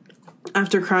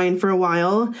after crying for a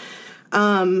while.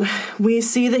 We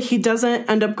see that he doesn't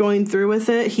end up going through with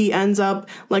it. He ends up,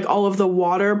 like, all of the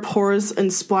water pours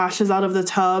and splashes out of the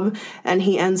tub, and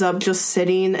he ends up just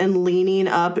sitting and leaning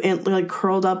up and, like,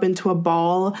 curled up into a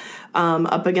ball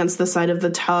up against the side of the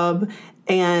tub,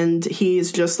 and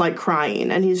he's just, like,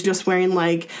 crying, and he's just wearing,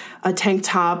 like, a tank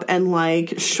top and,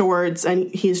 like, shorts,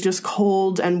 and he's just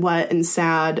cold and wet and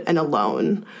sad and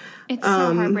alone. It's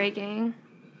so heartbreaking.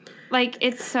 Like,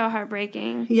 it's so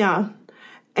heartbreaking. Yeah.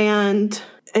 And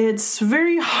it's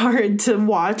very hard to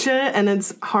watch it, and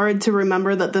it's hard to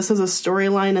remember that this is a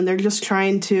storyline, and they're just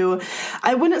trying to,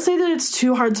 I wouldn't say that it's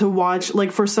too hard to watch,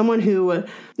 like, for someone who,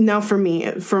 now for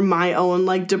me, for my own,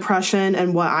 like, depression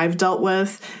and what I've dealt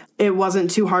with, it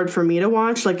wasn't too hard for me to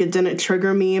watch. Like, it didn't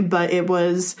trigger me, but it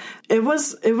was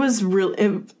real,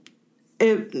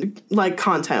 like,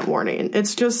 content warning.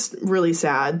 It's just really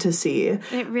sad to see.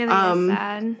 It really is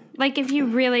sad. Like, if you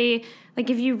really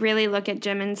look at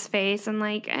Jimin's face and,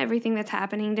 like, everything that's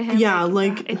happening to him, yeah,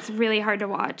 like it's really hard to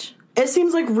watch. It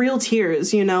seems like real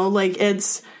tears, you know, like,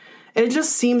 it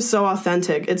just seems so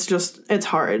authentic. It's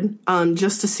hard,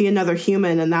 just to see another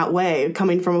human in that way,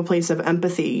 coming from a place of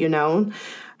empathy, you know.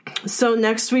 So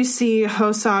next we see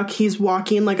Hoseok. He's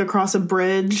walking, like, across a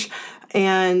bridge,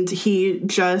 and he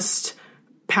just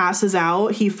passes out.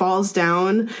 He falls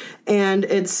down, and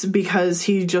it's because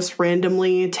he just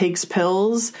randomly takes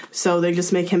pills, so they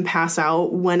just make him pass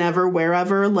out whenever,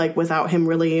 wherever, like, without him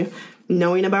really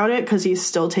knowing about it, because he's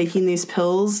still taking these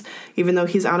pills even though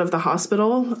he's out of the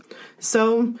hospital.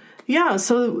 So yeah,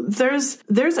 so there's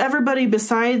everybody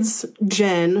besides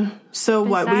Jin. So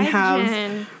besides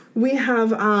what we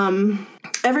have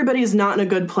everybody's not in a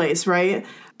good place, right?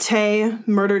 Tae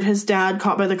murdered his dad,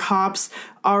 caught by the cops.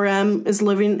 RM is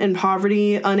living in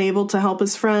poverty, unable to help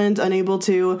his friend, unable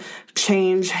to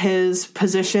change his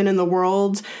position in the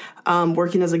world,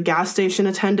 working as a gas station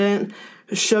attendant.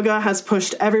 Suga has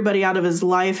pushed everybody out of his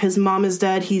life. His mom is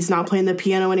dead. He's not playing the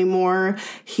piano anymore.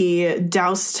 He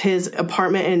doused his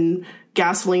apartment in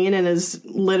gasoline and is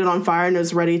lit it on fire and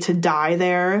is ready to die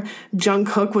there.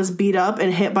 Jungkook was beat up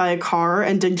and hit by a car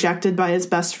and dejected by his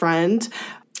best friend.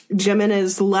 Jimin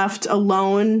is left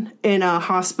alone in a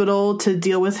hospital to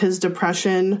deal with his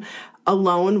depression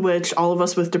alone, which all of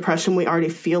us with depression, we already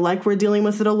feel like we're dealing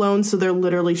with it alone, so they're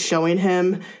literally showing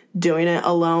him doing it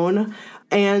alone.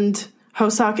 And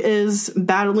Hoseok is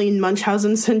battling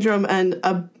Munchausen syndrome and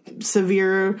a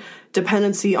severe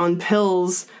dependency on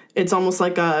pills. It's almost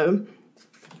like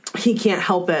he can't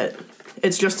help it.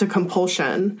 It's just a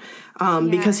compulsion.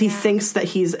 Because he thinks that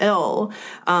he's ill,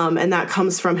 and that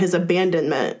comes from his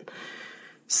abandonment.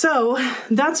 So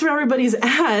that's where everybody's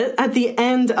at the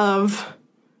end of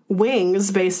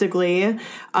Wings, basically,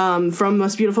 from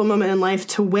Most Beautiful Moment in Life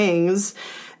to Wings.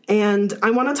 And I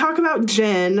want to talk about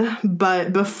Jin,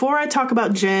 but before I talk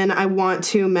about Jin, I want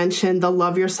to mention the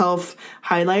Love Yourself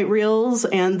highlight reels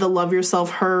and the Love Yourself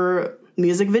Her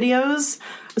music videos.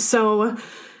 So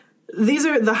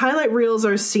the highlight reels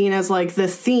are seen as, like, the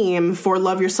theme for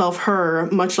Love Yourself Her,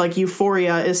 much like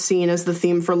Euphoria is seen as the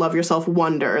theme for Love Yourself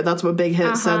Wonder. That's what Big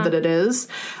Hit said that it is.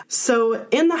 So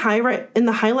in the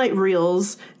highlight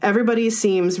reels, everybody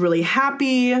seems really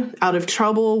happy, out of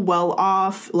trouble, well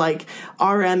off. Like,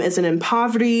 RM isn't in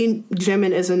poverty,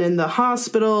 Jimin isn't in the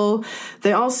hospital.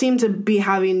 They all seem to be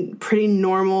having pretty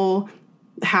normal,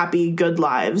 happy, good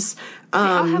lives. They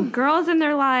all have girls in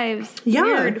their lives. Yeah.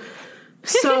 Weird.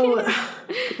 So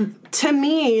To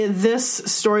me, this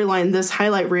storyline, this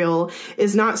highlight reel,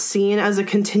 is not seen as a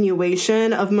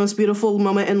continuation of Most Beautiful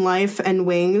Moment in Life and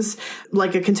Wings,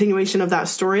 like a continuation of that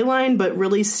storyline, but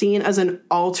really seen as an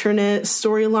alternate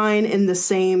storyline in the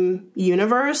same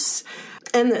universe.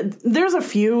 And there's a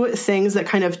few things that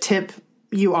kind of tip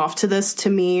you off to this. To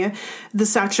me, the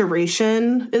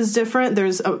saturation is different.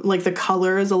 There's like the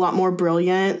color is a lot more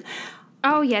brilliant.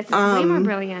 Oh, yes, it's way more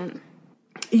brilliant.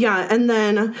 Yeah, and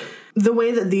then the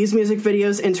way that these music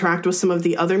videos interact with some of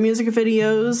the other music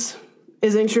videos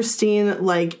is interesting.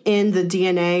 Like in the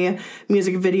DNA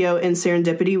music video in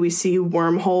Serendipity, we see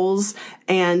wormholes,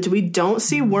 and we don't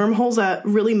see wormholes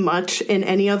really much in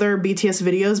any other BTS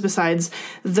videos besides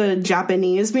the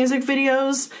Japanese music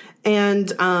videos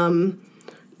and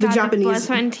the Japanese Blood,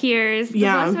 Sweat, and Tears. The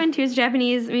Blood, Sweat, and Tears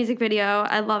Japanese music video.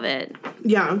 I love it.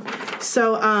 Yeah.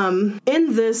 So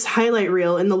in this highlight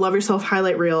reel, in the Love Yourself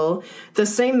highlight reel, the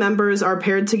same members are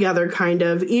paired together, kind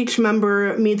of. Each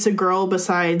member meets a girl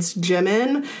besides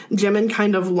Jimin. Jimin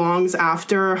kind of longs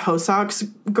after Hoseok's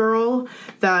girl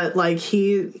that, like,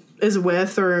 he is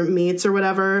with or meets or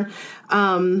whatever.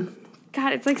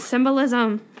 God, it's like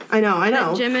symbolism. I know.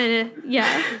 Jimin,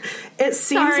 yeah. It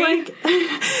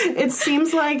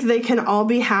seems like they can all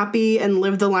be happy and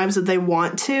live the lives that they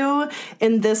want to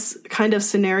in this kind of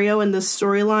scenario, in this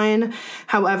storyline.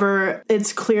 However,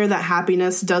 it's clear that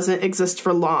happiness doesn't exist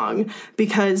for long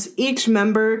because each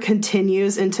member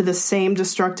continues into the same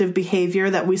destructive behavior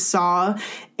that we saw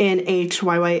in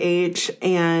HYYH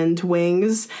and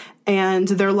Wings, and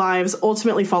their lives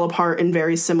ultimately fall apart in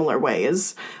very similar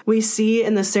ways. We see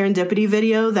in the Serendipity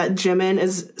video that Jimin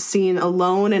is seen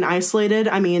alone and isolated.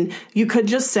 I mean, you could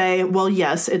just say, well,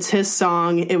 yes, it's his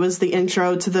song. It was the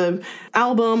intro to the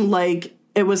album. Like,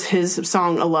 it was his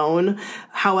song alone.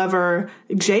 However,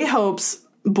 J-Hope's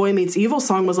Boy Meets Evil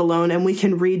song was alone, and we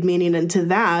can read meaning into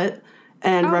that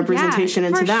and representation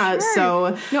into that. Sure.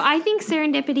 So, no, I think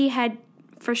Serendipity had...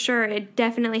 For sure, it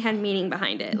definitely had meaning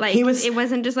behind it. Like, it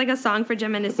wasn't just like a song for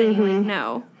Jimin to sing. Like,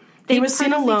 no. They was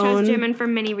seen alone. Chose Jimin for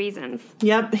many reasons.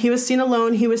 Yep, he was seen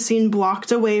alone. He was seen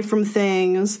blocked away from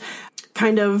things,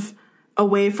 kind of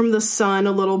away from the sun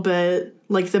a little bit.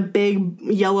 Like, the big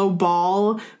yellow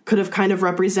ball could have kind of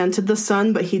represented the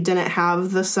sun, but he didn't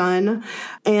have the sun.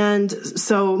 And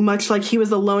so much like he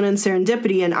was alone in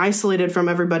Serendipity and isolated from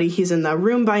everybody, he's in that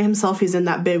room by himself. He's in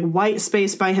that big white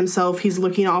space by himself. He's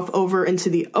looking off over into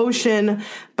the ocean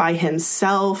by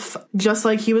himself, just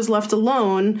like he was left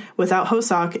alone without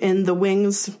Hoseok in the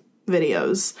Wings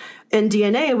videos. In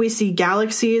DNA, we see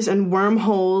galaxies and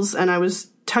wormholes, and I was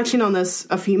touching on this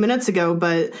a few minutes ago,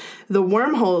 but the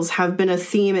wormholes have been a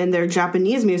theme in their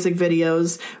Japanese music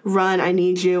videos, Run, I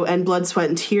Need You, and Blood, Sweat,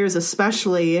 and Tears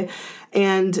especially.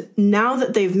 And now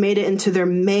that they've made it into their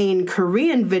main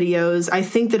Korean videos, I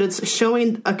think that it's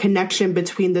showing a connection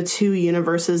between the two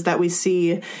universes that we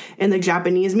see in the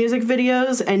Japanese music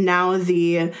videos and now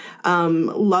the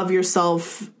Love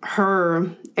Yourself, Her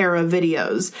era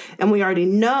videos. And we already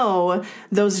know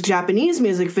those Japanese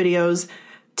music videos,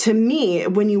 to me,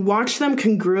 when you watch them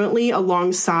congruently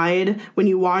alongside, when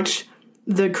you watch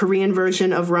the Korean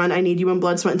version of Run, I Need You, and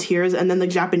Blood, Sweat, and Tears, and then the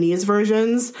Japanese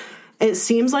versions, it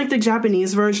seems like the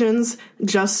Japanese versions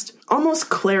just almost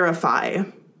clarify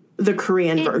the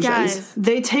Korean versions. Does.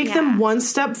 They take them one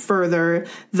step further.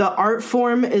 The art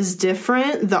form is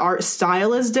different. The art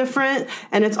style is different.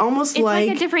 And it's almost like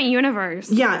a different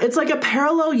universe. Yeah, it's like a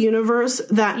parallel universe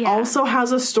that also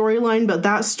has a storyline, but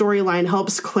that storyline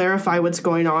helps clarify what's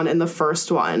going on in the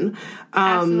first one.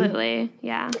 Absolutely,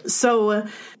 yeah. So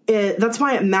that's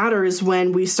why it matters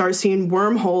when we start seeing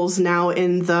wormholes now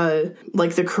in the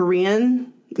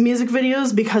Korean music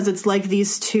videos, because it's like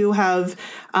these two have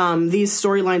these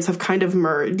storylines have kind of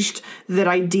merged. That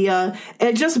idea,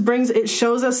 it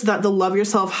shows us that the Love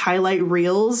Yourself highlight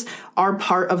reels are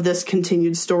part of this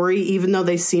continued story, even though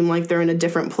they seem like they're in a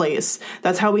different place.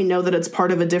 That's how we know that it's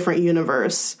part of a different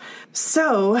universe.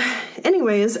 So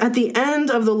anyways, at the end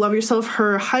of the Love Yourself,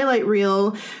 Her highlight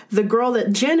reel, the girl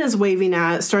that Jin is waving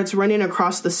at starts running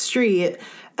across the street,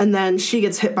 and then she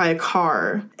gets hit by a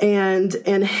car. And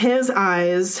in his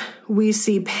eyes, we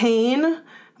see pain,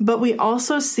 but we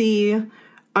also see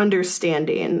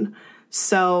understanding.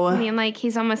 So, I mean, like,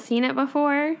 he's almost seen it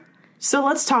before. So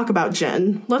let's talk about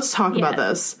Jin. Let's talk about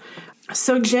this.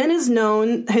 So Jin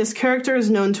his character is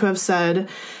known to have said,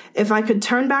 if I could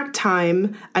turn back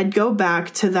time, I'd go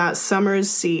back to that summer's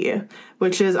sea,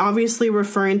 which is obviously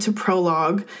referring to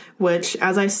Prologue, which,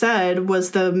 as I said,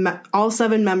 was all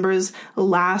 7 members'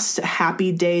 last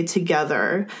happy day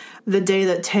together, the day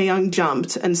that Taehyung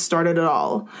jumped and started it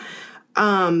all.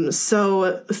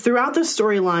 So throughout the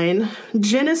storyline,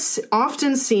 Jin is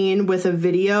often seen with a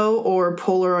video or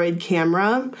Polaroid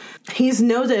camera. He's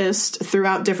noticed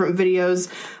throughout different videos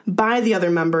by the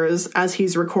other members as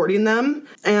he's recording them,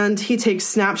 and he takes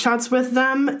snapshots with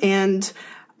them. And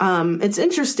it's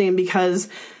interesting because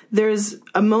there's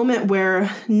a moment where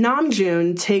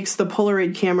Namjoon takes the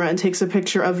Polaroid camera and takes a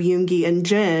picture of Yoongi and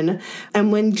Jin. And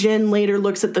when Jin later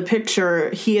looks at the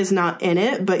picture, he is not in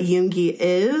it, but Yoongi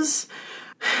is.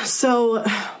 So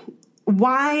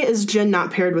why is Jin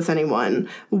not paired with anyone?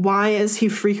 Why is he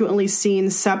frequently seen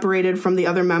separated from the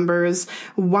other members?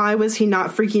 Why was he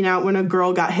not freaking out when a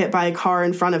girl got hit by a car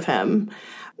in front of him?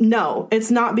 No,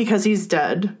 it's not because he's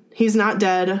dead. He's not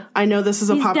dead. I know this is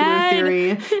a popular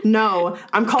theory. No,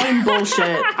 I'm calling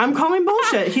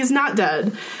bullshit. He's not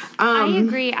dead. I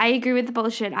agree with the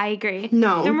bullshit. I agree.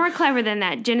 No. They're more clever than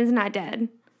that. Jin is not dead.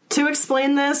 To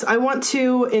explain this, I want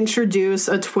to introduce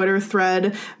a Twitter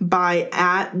thread by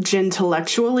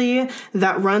 @Jintellectually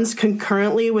that runs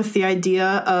concurrently with the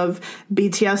idea of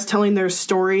BTS telling their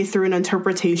story through an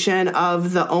interpretation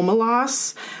of the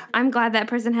Omelas. I'm glad that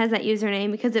person has that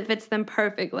username because it fits them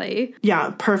perfectly.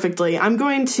 Yeah, perfectly. I'm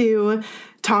going to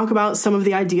talk about some of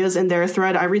the ideas in their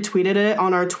thread. I retweeted it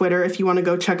on our Twitter if you want to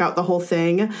go check out the whole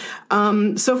thing.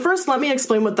 So first, let me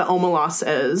explain what the Omelas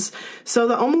is. So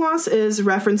the Omelas is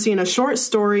referencing a short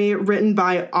story written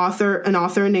by an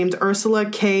author named Ursula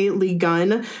K. Le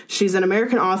Guin. She's an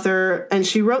American author, and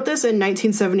she wrote this in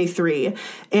 1973.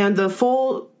 And the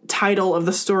full title of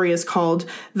the story is called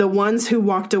The Ones Who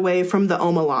Walked Away from the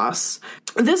Omelas.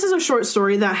 This is a short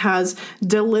story that has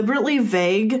deliberately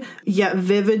vague yet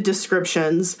vivid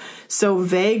descriptions. So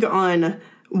vague on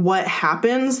what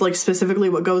happens, like specifically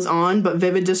what goes on, but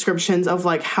vivid descriptions of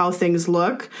like how things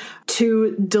look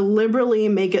to deliberately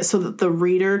make it so that the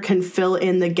reader can fill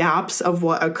in the gaps of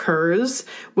what occurs,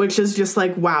 which is just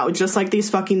like, wow, just like these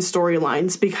fucking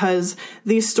storylines, because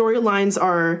these storylines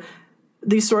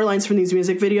from these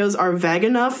music videos are vague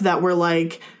enough that we're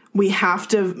like, we have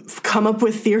to come up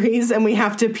with theories and we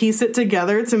have to piece it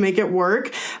together to make it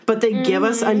work. But they give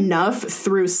us enough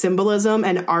through symbolism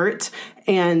and art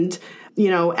and,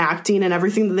 acting and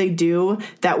everything that they do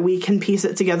that we can piece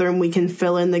it together and we can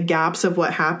fill in the gaps of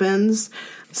what happens.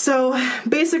 So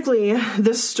basically,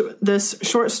 this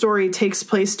short story takes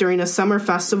place during a summer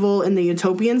festival in the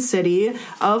utopian city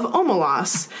of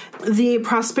Omelas. The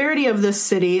prosperity of this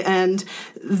city, and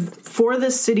for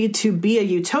this city to be a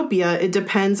utopia, it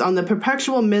depends on the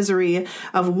perpetual misery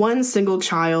of one single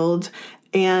child.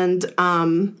 And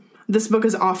this book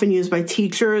is often used by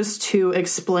teachers to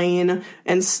explain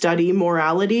and study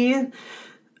morality.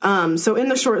 So in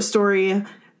the short story,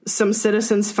 some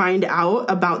citizens find out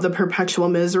about the perpetual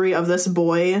misery of this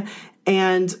boy,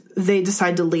 and they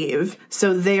decide to leave.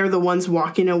 So they are the ones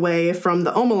walking away from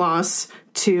the Omelas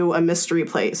to a mystery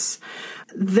place.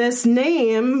 This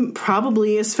name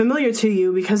probably is familiar to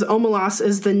you because Omelas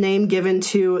is the name given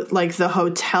to like the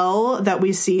hotel that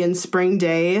we see in Spring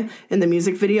Day in the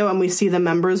music video, and we see the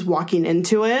members walking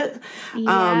into it.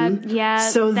 Yeah.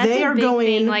 So that's they a are big going.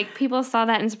 thing. Like people saw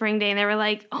that in Spring Day and they were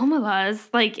like, Omelas.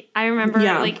 Like I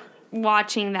remember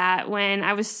watching that when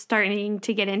I was starting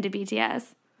to get into BTS.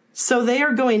 So they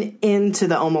are going into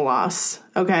the Omelas,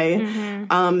 okay?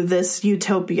 This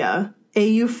utopia. A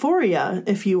euphoria,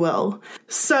 if you will.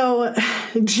 So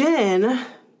Jin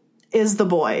is the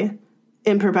boy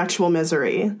in perpetual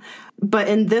misery. But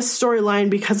in this storyline,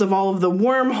 because of all of the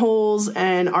wormholes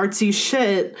and artsy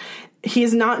shit,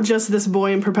 he's not just this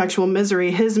boy in perpetual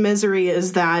misery. His misery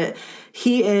is that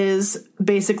he is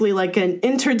basically like an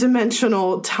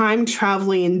interdimensional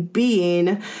time-traveling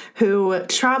being who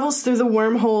travels through the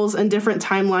wormholes and different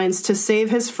timelines to save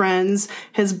his friends,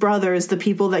 his brothers, the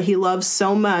people that he loves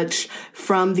so much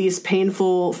from these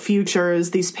painful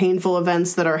futures, these painful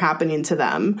events that are happening to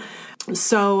them.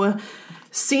 So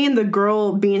seeing the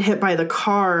girl being hit by the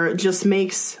car just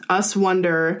makes us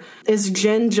wonder, is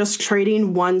Jin just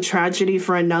trading one tragedy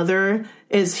for another?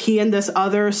 Is he in this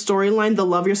other storyline, the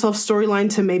Love Yourself storyline,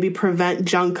 to maybe prevent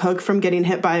Jungkook from getting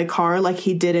hit by a car like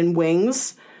he did in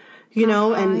Wings?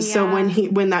 So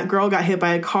when that girl got hit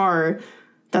by a car,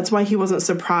 that's why he wasn't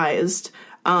surprised.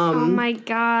 Oh my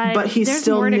God. But he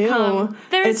still knew.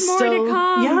 There's more to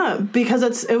come. Yeah,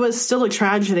 because it was still a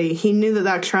tragedy. He knew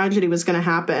that tragedy was going to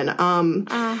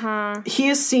happen. He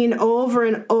is seen over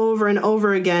and over and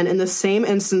over again in the same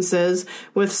instances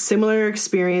with similar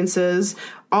experiences,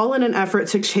 all in an effort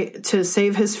to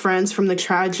save his friends from the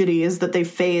tragedies that they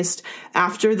faced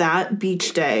after that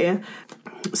beach day.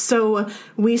 So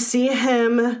we see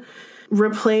him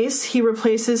He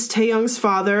replaces Taeyoung's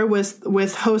father with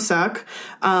Hosuk,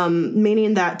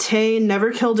 meaning that Tae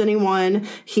never killed anyone.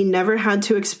 He never had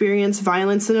to experience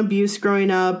violence and abuse growing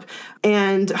up,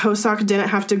 and Hosuk didn't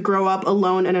have to grow up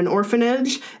alone in an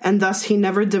orphanage, and thus he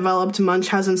never developed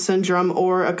Munchausen syndrome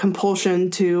or a compulsion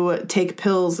to take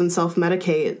pills and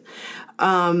self-medicate.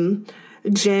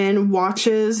 Jin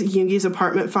watches Yoongi's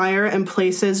apartment fire and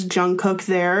places Jungkook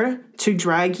there to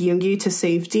drag Yoongi to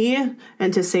safety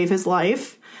and to save his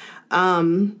life.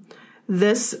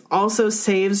 This also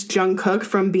saves Jungkook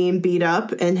from being beat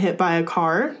up and hit by a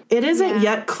car. It isn't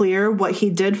yet clear what he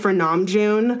did for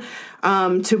Namjoon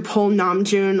to pull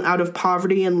Namjoon out of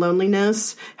poverty and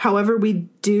loneliness. However, we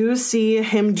do see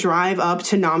him drive up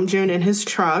to Namjoon in his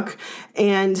truck,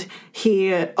 and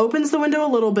he opens the window a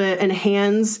little bit and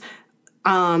hands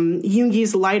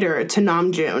Yoongi's lighter to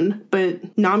Namjoon,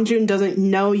 but Namjoon doesn't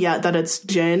know yet that it's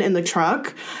Jin in the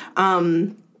truck.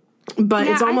 But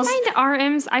it's almost...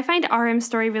 I find RM's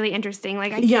story really interesting.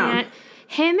 Like, I can't...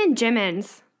 Him and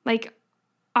Jimin's, like,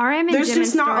 RM and Jimin's There's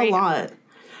just not story, a lot.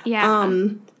 Yeah.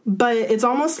 But it's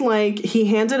almost like he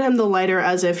handed him the lighter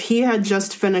as if he had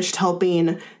just finished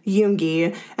helping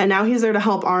Yoongi, and now he's there to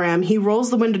help RM. He rolls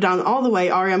the window down all the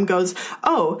way. RM goes,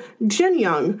 "Oh, Jin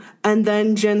Young." And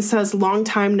then Jin says, "Long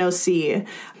time no see."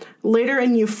 Later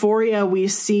in Euphoria, we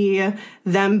see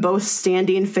them both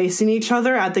standing facing each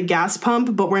other at the gas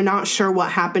pump, but we're not sure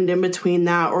what happened in between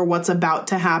that or what's about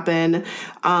to happen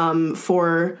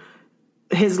for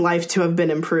his life to have been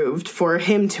improved, for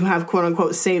him to have quote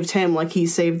unquote saved him like he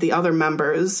saved the other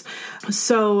members.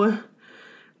 So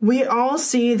we all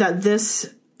see that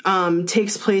this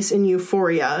takes place in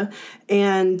Euphoria,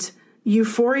 and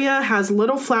Euphoria has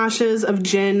little flashes of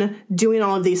Jin doing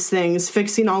all of these things,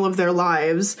 fixing all of their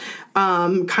lives,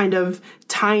 kind of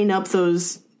tying up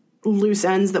those loose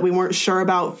ends that we weren't sure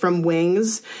about from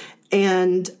Wings.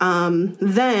 And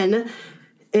then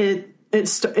it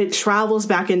travels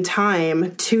back in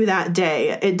time to that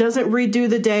day. It doesn't redo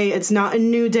the day. It's not a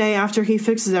new day after he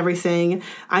fixes everything.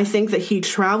 I think that he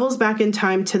travels back in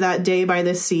time to that day by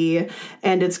the sea,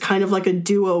 and it's kind of like a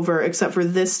do-over, except for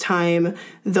this time,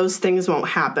 those things won't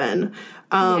happen.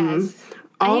 Yes.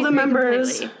 All the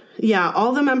members... completely. Yeah,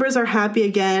 all the members are happy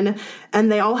again,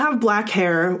 and they all have black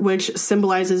hair, which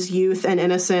symbolizes youth and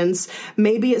innocence.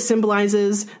 Maybe it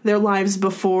symbolizes their lives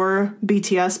before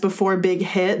BTS, before Big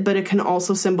Hit, but it can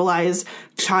also symbolize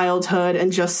childhood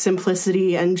and just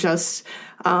simplicity and just,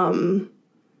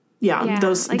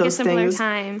 those like a simpler things.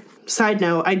 Time. Side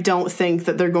note, I don't think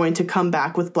that they're going to come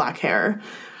back with black hair.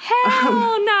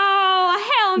 Hell no!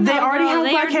 Hell no! They already have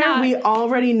they black are hair. not. We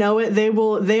already know it.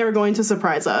 They are going to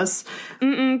surprise us.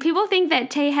 People think that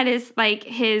Tae had his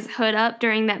hood up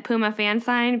during that Puma fan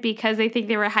sign because they think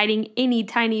they were hiding any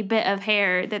tiny bit of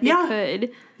hair that they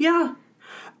could. Yeah.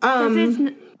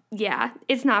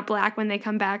 It's not black when they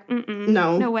come back.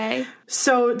 No way.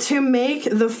 So to make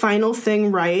the final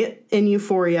thing right in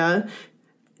Euphoria,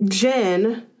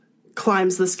 Jin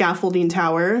climbs the scaffolding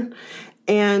tower,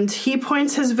 and he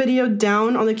points his video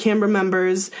down on the camera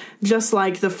members, just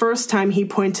like the first time he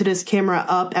pointed his camera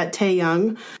up at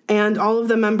Taeyoung. And all of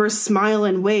the members smile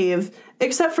and wave,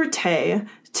 except for Tae.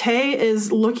 Tae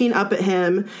is looking up at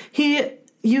him. You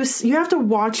have to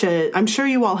watch it. I'm sure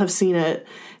you all have seen it.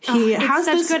 It's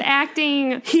such good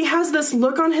acting. He has this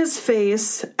look on his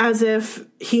face as if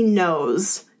he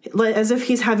knows. As if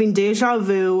he's having deja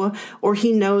vu, or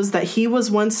he knows that he was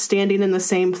once standing in the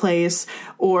same place,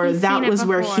 or that was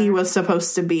where he was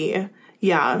supposed to be.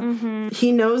 Yeah. Mm-hmm.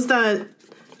 He knows that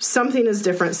something is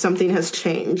different, something has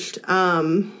changed.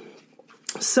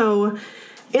 So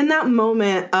in that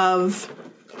moment of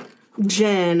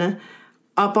Jin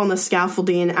up on the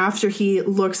scaffolding, after he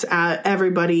looks at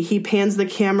everybody, he pans the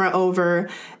camera over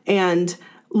and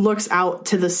looks out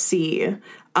to the sea.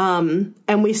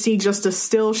 And we see just a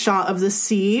still shot of the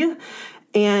sea,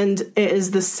 and it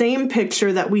is the same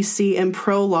picture that we see in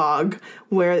Prologue,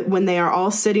 where when they are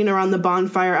all sitting around the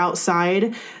bonfire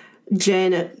outside,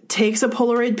 Jin takes a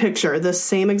Polaroid picture, the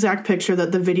same exact picture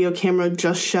that the video camera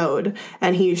just showed,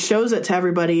 and he shows it to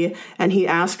everybody, and he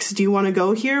asks, "Do you want to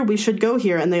go here? We should go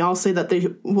here." And they all say that they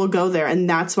will go there, and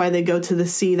that's why they go to the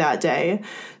sea that day.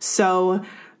 So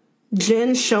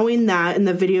Jin showing that in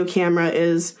the video camera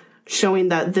is showing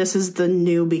that this is the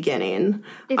new beginning.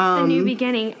 It's the new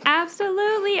beginning.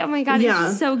 Absolutely. Oh my God,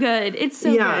 it's so good. It's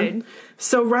so good.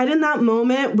 So right in that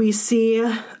moment, we see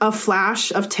a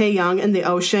flash of Taeyoung in the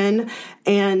ocean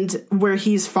and where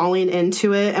he's falling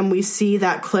into it. And we see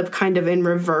that clip kind of in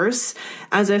reverse,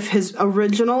 as if his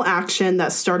original action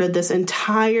that started this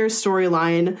entire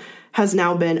storyline has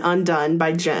now been undone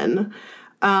by Jin.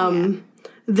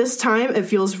 This time, it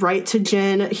feels right to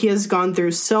Jin. He has gone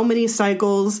through so many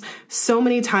cycles, so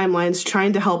many timelines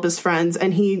trying to help his friends,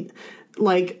 and he,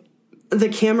 like, the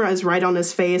camera is right on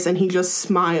his face, and he just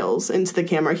smiles into the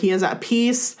camera. He is at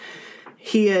peace.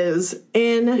 He is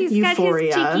in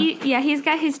euphoria. He's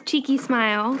got his cheeky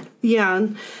smile. Yeah.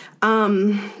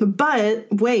 But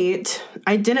wait,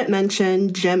 I didn't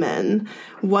mention Jimin.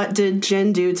 What did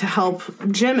Jin do to help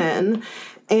Jimin?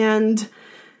 And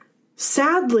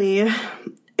sadly,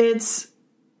 it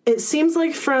seems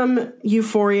like from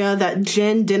Euphoria that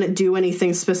Jin didn't do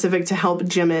anything specific to help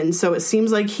Jimin, so it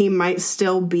seems like he might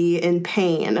still be in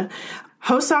pain.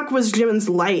 Hoseok was Jimin's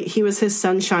light. He was his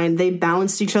sunshine. They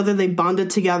balanced each other. They bonded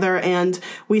together. And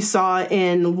we saw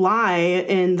in Lie,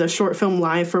 in the short film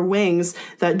Lie for Wings,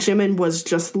 that Jimin was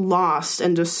just lost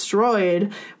and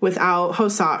destroyed without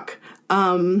Hoseok.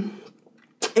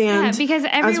 Because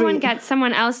everyone gets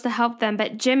someone else to help them,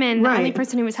 but Jimin, the only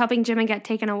person who was helping Jimin, got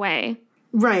taken away.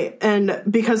 Right, and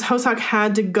because Hoseok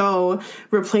had to go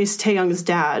replace Taeyoung's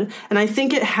dad. And I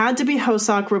think it had to be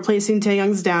Hoseok replacing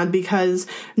Taeyoung's dad because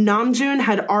Namjoon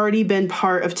had already been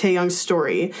part of Taeyoung's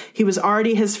story. He was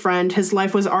already his friend. His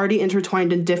life was already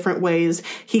intertwined in different ways.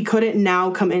 He couldn't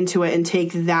now come into it and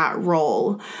take that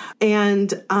role.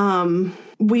 And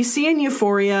we see in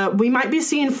Euphoria, we might be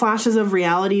seeing flashes of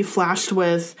reality flashed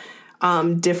with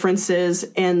differences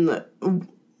in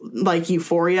like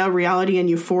Euphoria, reality and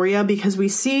Euphoria, because we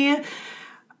see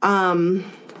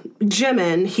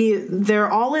Jimin, they're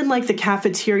all in like the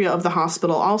cafeteria of the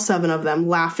hospital, all 7 of them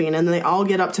laughing, and then they all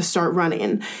get up to start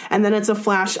running. And then it's a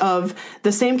flash of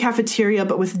the same cafeteria,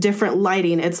 but with different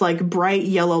lighting. It's like bright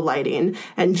yellow lighting,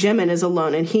 and Jimin is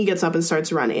alone, and he gets up and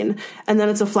starts running. And then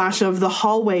it's a flash of the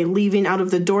hallway leaving out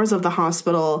of the doors of the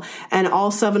hospital, and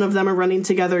all 7 of them are running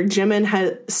together.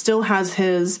 Jimin still has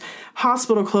his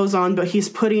hospital clothes on, but he's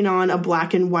putting on a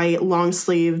black and white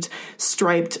long-sleeved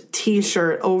striped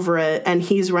t-shirt over it, and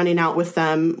he's running out with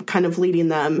them, kind of leading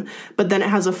them. But then it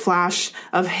has a flash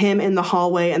of him in the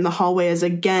hallway, and the hallway is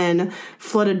again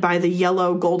flooded by the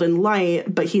yellow golden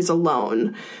light, but he's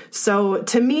alone. So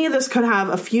to me, this could have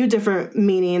a few different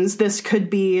meanings. This could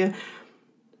be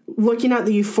looking at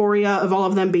the euphoria of all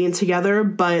of them being together,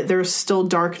 but there's still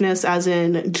darkness, as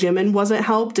in Jimin wasn't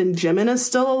helped and Jimin is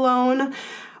still alone.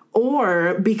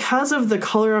 Or because of the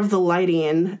color of the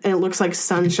lighting, and it looks like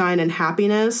sunshine and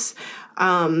happiness,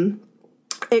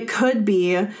 it could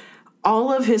be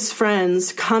all of his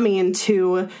friends coming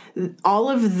to, all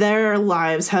of their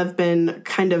lives have been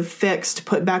kind of fixed,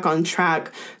 put back on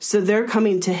track. So they're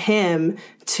coming to him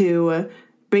to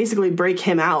basically break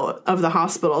him out of the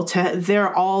hospital.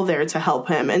 They're all there to help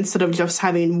him instead of just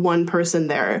having one person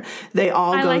there. They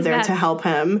all go there to help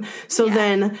him. So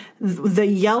then the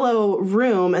yellow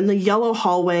room and the yellow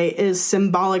hallway is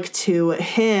symbolic to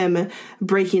him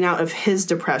breaking out of his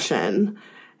depression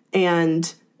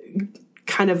and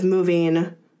kind of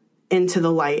moving into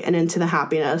the light and into the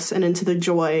happiness and into the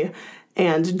joy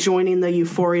and joining the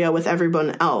euphoria with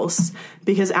everyone else.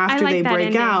 Because after they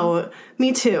break out,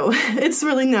 me too, it's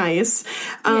really nice.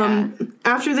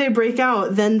 After they break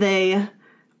out, then they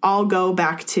all go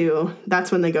back to, that's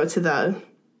when they go to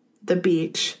the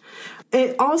beach.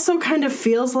 It also kind of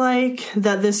feels like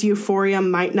that this euphoria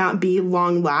might not be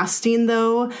long-lasting,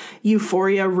 though.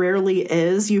 Euphoria rarely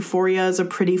is. Euphoria is a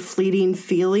pretty fleeting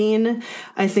feeling.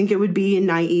 I think it would be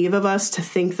naive of us to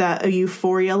think that a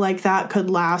euphoria like that could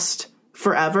last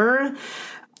forever.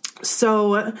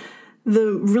 So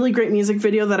the really great music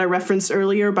video that I referenced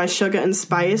earlier by Suga and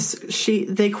Spice,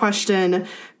 they question,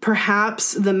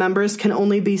 perhaps the members can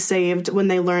only be saved when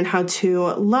they learn how to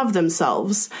love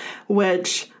themselves,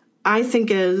 which I think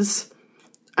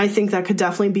that could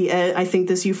definitely be it. I think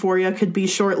this euphoria could be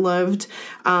short-lived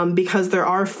because there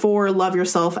are 4 Love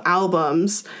Yourself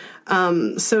albums.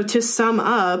 So to sum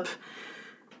up,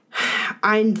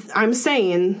 I'm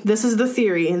saying this is the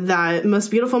theory that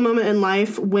Most Beautiful Moment in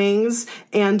Life, Wings,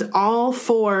 and all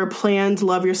 4 planned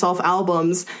Love Yourself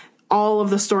albums, all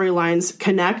of the storylines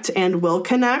connect and will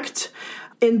connect.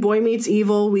 In Boy Meets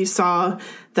Evil, we saw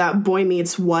that Boy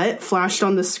Meets What flashed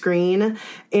on the screen,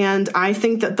 and I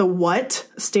think that the what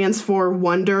stands for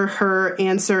wonder, her,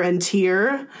 answer, and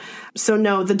tear. So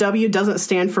no, the W doesn't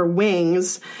stand for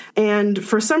Wings, and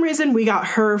for some reason we got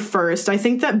her first. I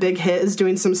think that Big Hit is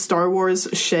doing some Star Wars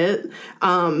shit,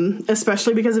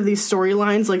 especially because of these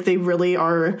storylines. Like, they really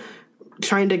are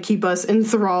trying to keep us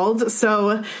enthralled.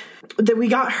 So that we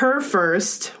got her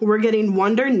first. We're getting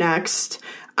Wonder next.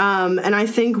 And I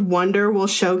think Wonder will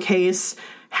showcase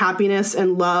happiness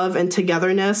and love and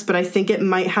togetherness, but I think it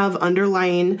might have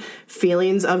underlying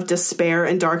feelings of despair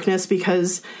and darkness,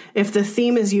 because if the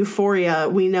theme is euphoria,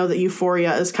 we know that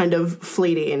euphoria is kind of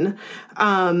fleeting.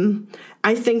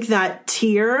 I think that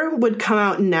Tear would come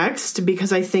out next,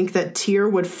 because I think that Tear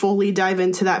would fully dive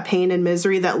into that pain and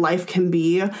misery that life can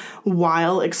be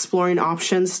while exploring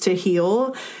options to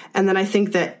heal. And then I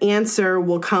think that Answer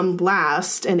will come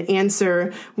last, and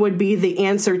Answer would be the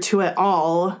answer to it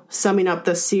all, summing up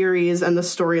the series and the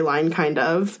storyline, kind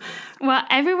of. Well,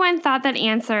 everyone thought that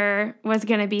Answer was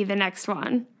going to be the next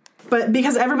one. But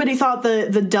because everybody thought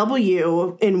the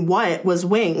W in what was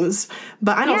Wings.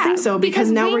 But I don't think so, because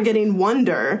now Wings, we're getting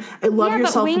Wonder. Love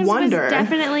Yourself, Wings Wonder.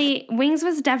 Wings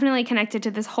was definitely connected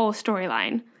to this whole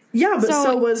storyline. Yeah, but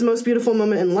so was Most Beautiful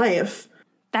Moment in Life.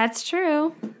 That's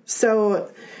true.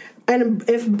 So, and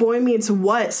if Boy Meets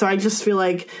What, so I just feel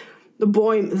like the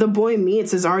Boy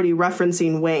Meets is already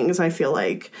referencing Wings, I feel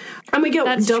like. And we get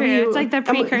That's true. It's like the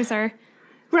precursor.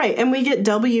 Right, and we get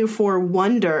W for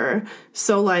wonder.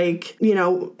 So, like, you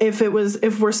know, if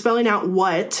we're spelling out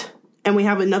what and we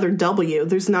have another W,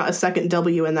 there's not a second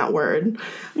W in that word.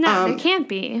 No, there can't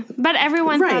be. But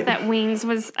everyone thought that Wings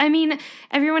was, I mean,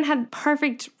 everyone had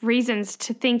perfect reasons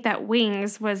to think that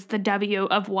Wings was the W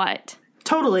of what.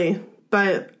 Totally,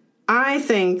 but I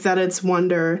think that it's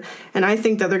Wonder, and I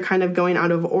think that they're kind of going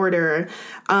out of order,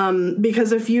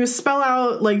 because if you spell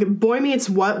out, like, Boy Meets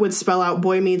What would spell out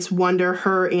Boy Meets Wonder,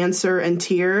 Her, Answer, and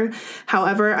Tear.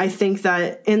 However, I think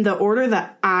that in the order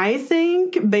that I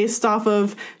think, based off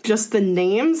of just the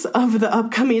names of the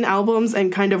upcoming albums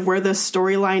and kind of where the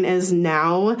storyline is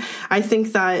now, I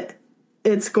think that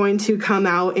it's going to come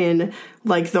out in,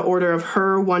 like, the order of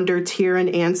Her, Wonder, Tear, and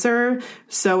Answer.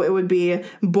 So it would be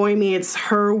Boy Meets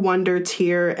Her, Wonder,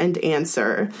 Tear, and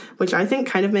Answer, which I think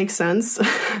kind of makes sense.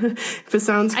 If it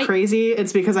sounds crazy,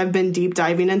 it's because I've been deep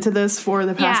diving into this for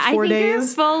the past 4 days. I think you're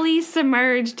fully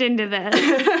submerged into this.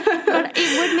 But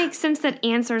it would make sense that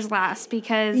Answer's last,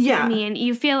 because, I mean,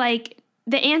 you feel like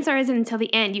the answer isn't until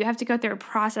the end. You have to go through a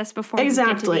process before you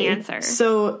get to the answer.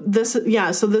 So this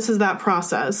is that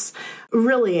process.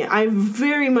 Really, I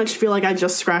very much feel like I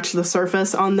just scratched the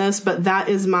surface on this, but that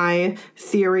is my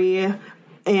theory,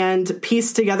 and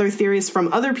piece together theories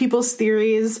from other people's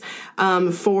theories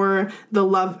for the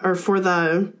love, or for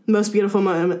the Most Beautiful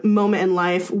Moment in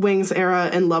Life, Wings era,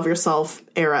 and Love Yourself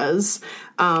eras,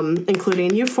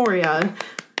 including Euphoria.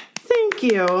 Thank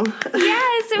you.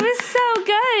 Yes, it was so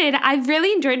good. I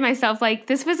really enjoyed myself. Like,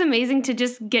 this was amazing to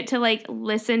just get to, like,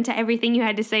 listen to everything you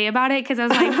had to say about it, because I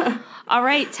was like, all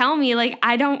right, tell me. Like,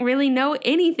 I don't really know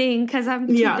anything because I'm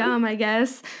too dumb, I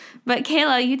guess. But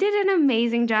Kayla, you did an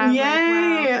amazing job. Yay!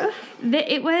 Like, wow.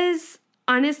 It was,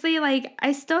 honestly, like,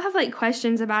 I still have, like,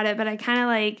 questions about it, but I kind of,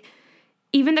 like,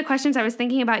 even the questions I was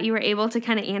thinking about, you were able to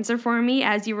kind of answer for me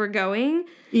as you were going.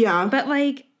 Yeah. But,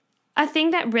 like, a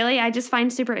thing that really I just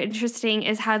find super interesting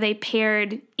is how they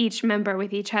paired each member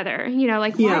with each other. You know,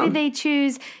 like, why did they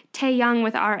choose Taehyung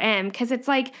with RM? Because it's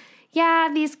like, yeah,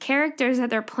 these characters that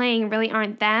they're playing really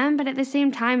aren't them, but at the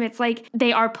same time, it's like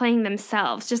they are playing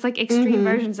themselves, just like extreme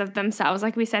versions of themselves,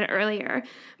 like we said earlier.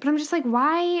 But I'm just like,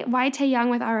 why Taehyung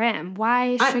with RM?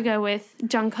 Why Suga with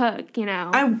Jungkook, you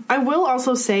know? I will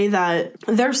also say that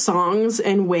their songs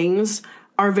and Wings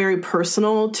are very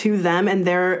personal to them and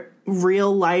their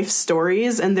real life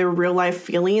stories and their real life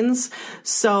feelings.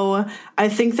 So I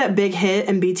think that Big Hit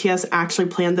and BTS actually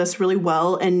planned this really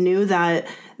well and knew that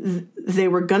they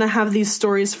were going to have these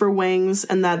stories for Wings,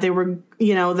 and that they were,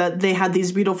 you know, that they had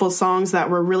these beautiful songs that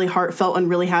were really heartfelt and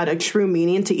really had a true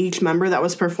meaning to each member that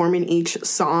was performing each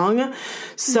song.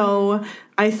 So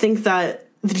I think that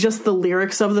just the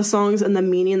lyrics of the songs and the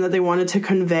meaning that they wanted to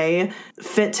convey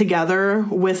fit together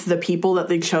with the people that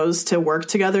they chose to work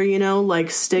together, you know,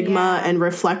 like Stigma and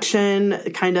Reflection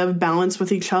kind of balance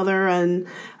with each other. And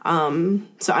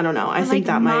so I don't know. I think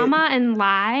that Mama and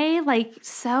Lie, like,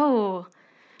 so...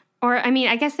 Or, I mean,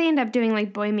 I guess they end up doing,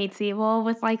 like, Boy Meets Evil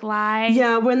with, like, Lie.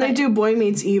 Yeah, when they do Boy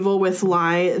Meets Evil with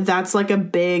Lie, that's, like, a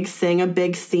big thing, a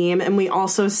big theme. And we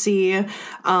also see,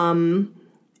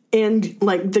 in,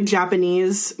 like, the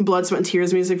Japanese Blood, Sweat, and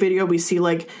Tears music video, we see,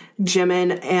 like,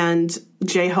 Jimin and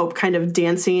J-Hope kind of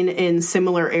dancing in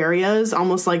similar areas,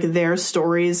 almost like their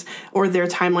stories or their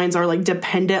timelines are, like,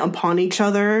 dependent upon each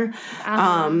other.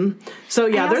 So,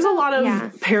 yeah, there's a lot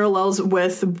of parallels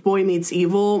with Boy Meets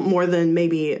Evil more than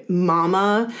maybe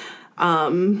Mama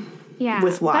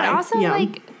with Lie. But also,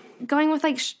 like, going with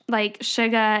like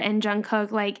Suga and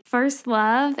Jungkook, like First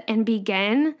Love and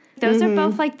Begin. Those are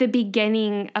both like the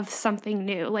beginning of something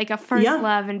new, like a first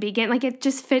love and begin. Like it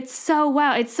just fits so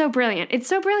well. It's so brilliant. It's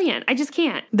so brilliant. I just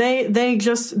can't. They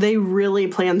really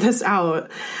planned this out.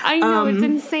 I know, it's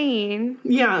insane.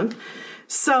 Yeah.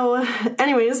 So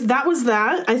anyways, that was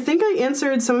that. I think I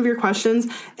answered some of your questions.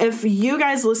 If you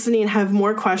guys listening have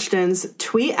more questions,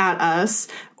 tweet at us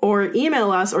or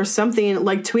email us or something.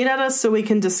 Like, tweet at us so we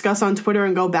can discuss on Twitter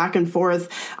and go back and forth.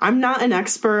 I'm not an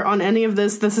expert on any of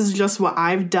this. This is just what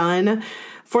I've done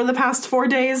for the past 4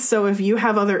 days. So if you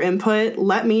have other input,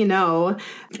 let me know.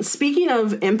 Speaking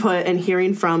of input and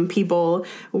hearing from people,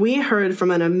 we heard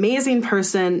from an amazing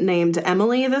person named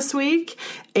Emily this week,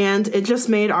 and it just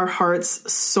made our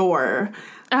hearts soar.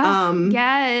 Oh,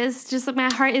 yes. Just like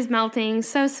my heart is melting.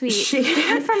 So sweet.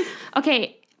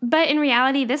 But in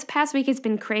reality, this past week has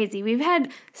been crazy. We've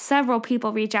had several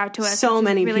people reach out to us. So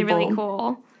many really, people. Really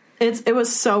cool. It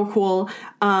was so cool.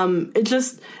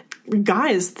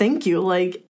 Guys, thank you.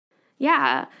 Like,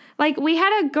 yeah. Like we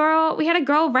had a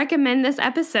girl recommend this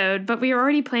episode, but we were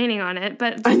already planning on it.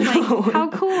 But just like, how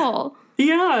cool.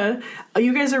 Yeah.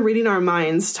 You guys are reading our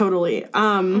minds. Totally.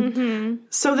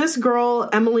 So this girl,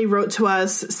 Emily, wrote to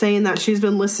us saying that she's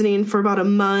been listening for about a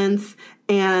month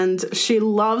and she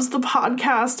loves the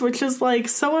podcast, which is like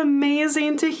so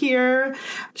amazing to hear.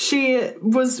 She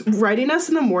was writing us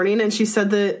in the morning and she said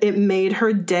that it made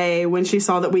her day when she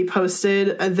saw that we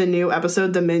posted the new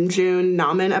episode, the Minjun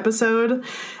Namin episode.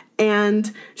 And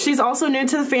she's also new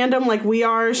to the fandom like we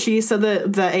are. She said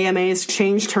that the AMAs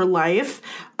changed her life.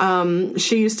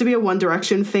 She used to be a One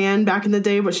Direction fan back in the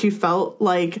day, but she felt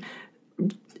like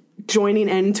joining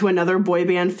into another boy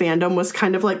band fandom was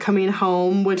kind of like coming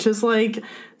home, which is like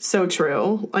so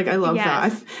true. Like, I love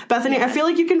that. Bethany, I feel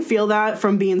like you can feel that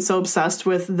from being so obsessed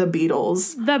with the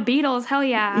Beatles. The Beatles, hell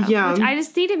yeah. Yeah. Which I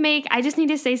just need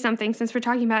to say something since we're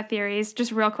talking about theories,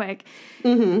 just real quick.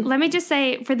 Let me just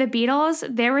say, for the Beatles,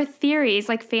 there were theories,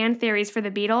 like fan theories for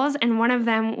the Beatles, and one of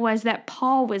them was that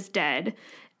Paul was dead.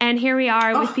 And here we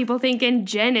are with people thinking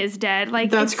Jen is dead.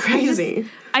 Like, that's crazy.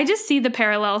 I just see the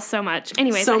parallels so much.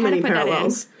 Anyways, so I had many to put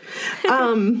parallels.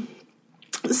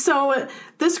 So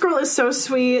this girl is so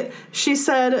sweet. She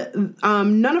said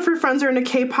none of her friends are into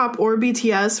K-pop or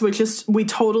BTS, which is we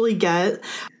totally get.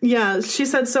 Yeah, she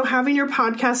said, so having your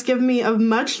podcast give me a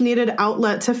much needed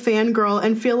outlet to fangirl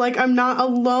and feel like I'm not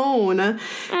alone.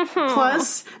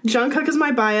 Plus, Jungkook is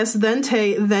my bias, then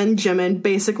Tae, then Jimin.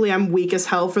 Basically, I'm weak as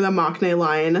hell for the Maknae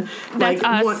line. That's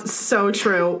us. So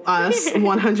true. Us,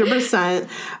 100%.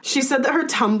 She said that her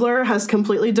Tumblr has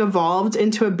completely devolved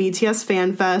into a BTS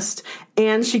fan fest,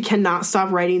 and she cannot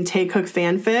stop writing Taekook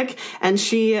fanfic. And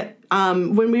she,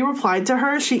 when we replied to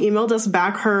her, she emailed us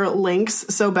back her links.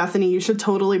 So Bethany, you should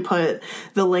totally put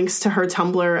the links to her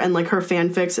Tumblr and like her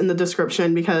fanfics in the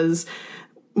description because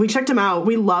we checked them out.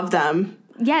 We love them.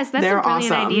 Yes, that's They're a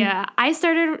brilliant awesome. idea. I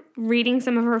started reading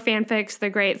some of her fanfics. They're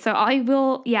great. So I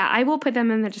will put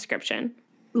them in the description.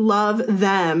 Love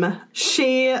them.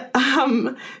 She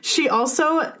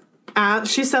also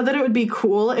she said that it would be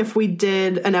cool if we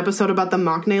did an episode about the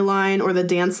Maknae line or the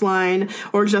dance line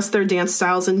or just their dance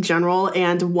styles in general,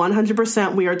 and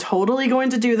 100% we are totally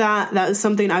going to do that. That is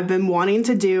something I've been wanting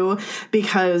to do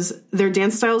because their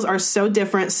dance styles are so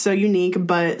different, so unique,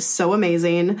 but so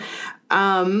amazing.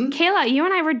 Kayla, you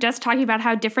and I were just talking about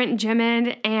how different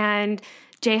Jimin and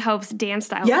J-Hope's dance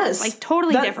style is. Like,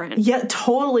 totally different. Yeah,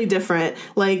 totally different.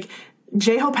 Like,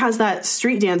 J-Hope has that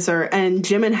street dancer and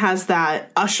Jimin has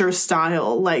that Usher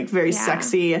style, like very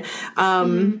sexy.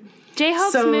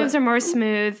 J-Hope's moves are more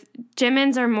smooth.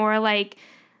 Jimin's are more like,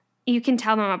 you can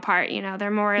tell them apart, you know, they're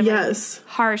more like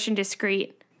harsh and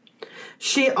discreet.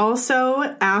 She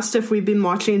also asked if we've been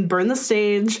watching Burn the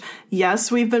Stage. Yes,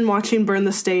 we've been watching Burn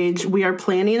the Stage. We are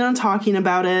planning on talking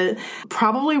about it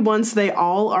probably once they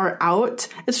all are out.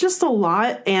 It's just a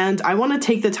lot, and I want to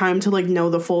take the time to, like,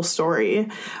 know the full story.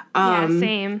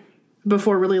 Same.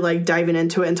 Before really, like, diving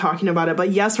into it and talking about it.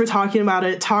 But yes, we're talking about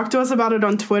it. Talk to us about it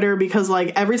on Twitter because,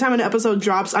 like, every time an episode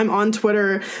drops, I'm on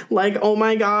Twitter like, oh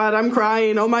my God, I'm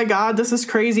crying. Oh my God, this is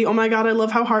crazy. Oh my God, I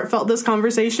love how heartfelt this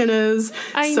conversation is.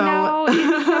 I know.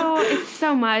 It's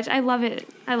so much. I love it.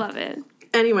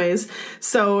 Anyways,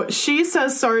 so she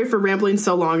says sorry for rambling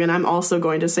so long, and I'm also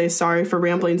going to say sorry for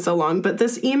rambling so long, but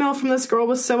this email from this girl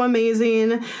was so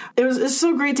amazing. It's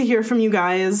so great to hear from you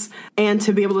guys and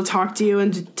to be able to talk to you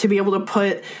and to be able to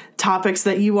put topics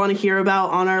that you want to hear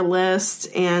about on our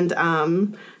list and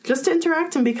just to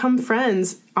interact and become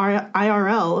friends,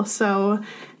 IRL. So,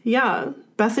 yeah,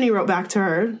 Bethany wrote back to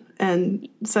her and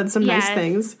said some nice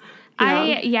things.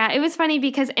 It was funny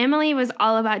because Emily was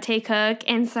all about Taekook,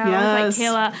 and so I was like,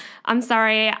 Kayla, I'm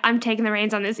sorry, I'm taking the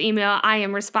reins on this email. I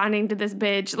am responding to this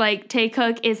bitch. Like,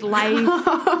 Taekook is life.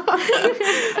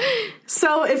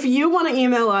 So if you want to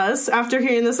email us after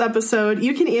hearing this episode,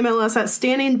 you can email us at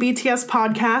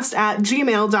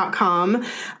standingbtspodcast@gmail.com.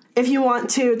 If you want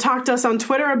to talk to us on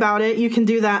Twitter about it, you can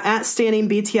do that at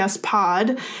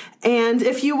standingbtspod. And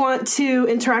if you want to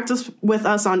interact with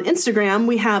us on Instagram,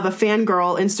 we have a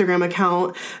fangirl Instagram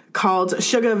account called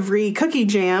Sugavri Cookie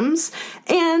Jams.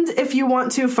 And if you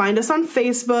want to find us on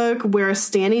Facebook, we're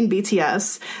Standing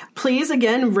BTS. Please,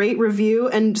 again, rate, review,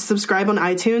 and subscribe on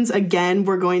iTunes. Again,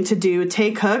 we're going to do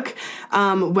Taekook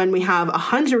when we have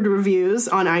 100 reviews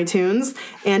on iTunes.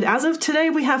 And as of today,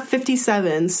 we have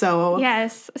 57. So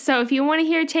yes. So if you want to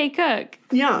hear Taekook.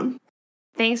 Yeah.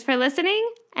 Thanks for listening.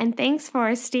 And thanks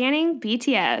for standing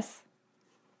BTS.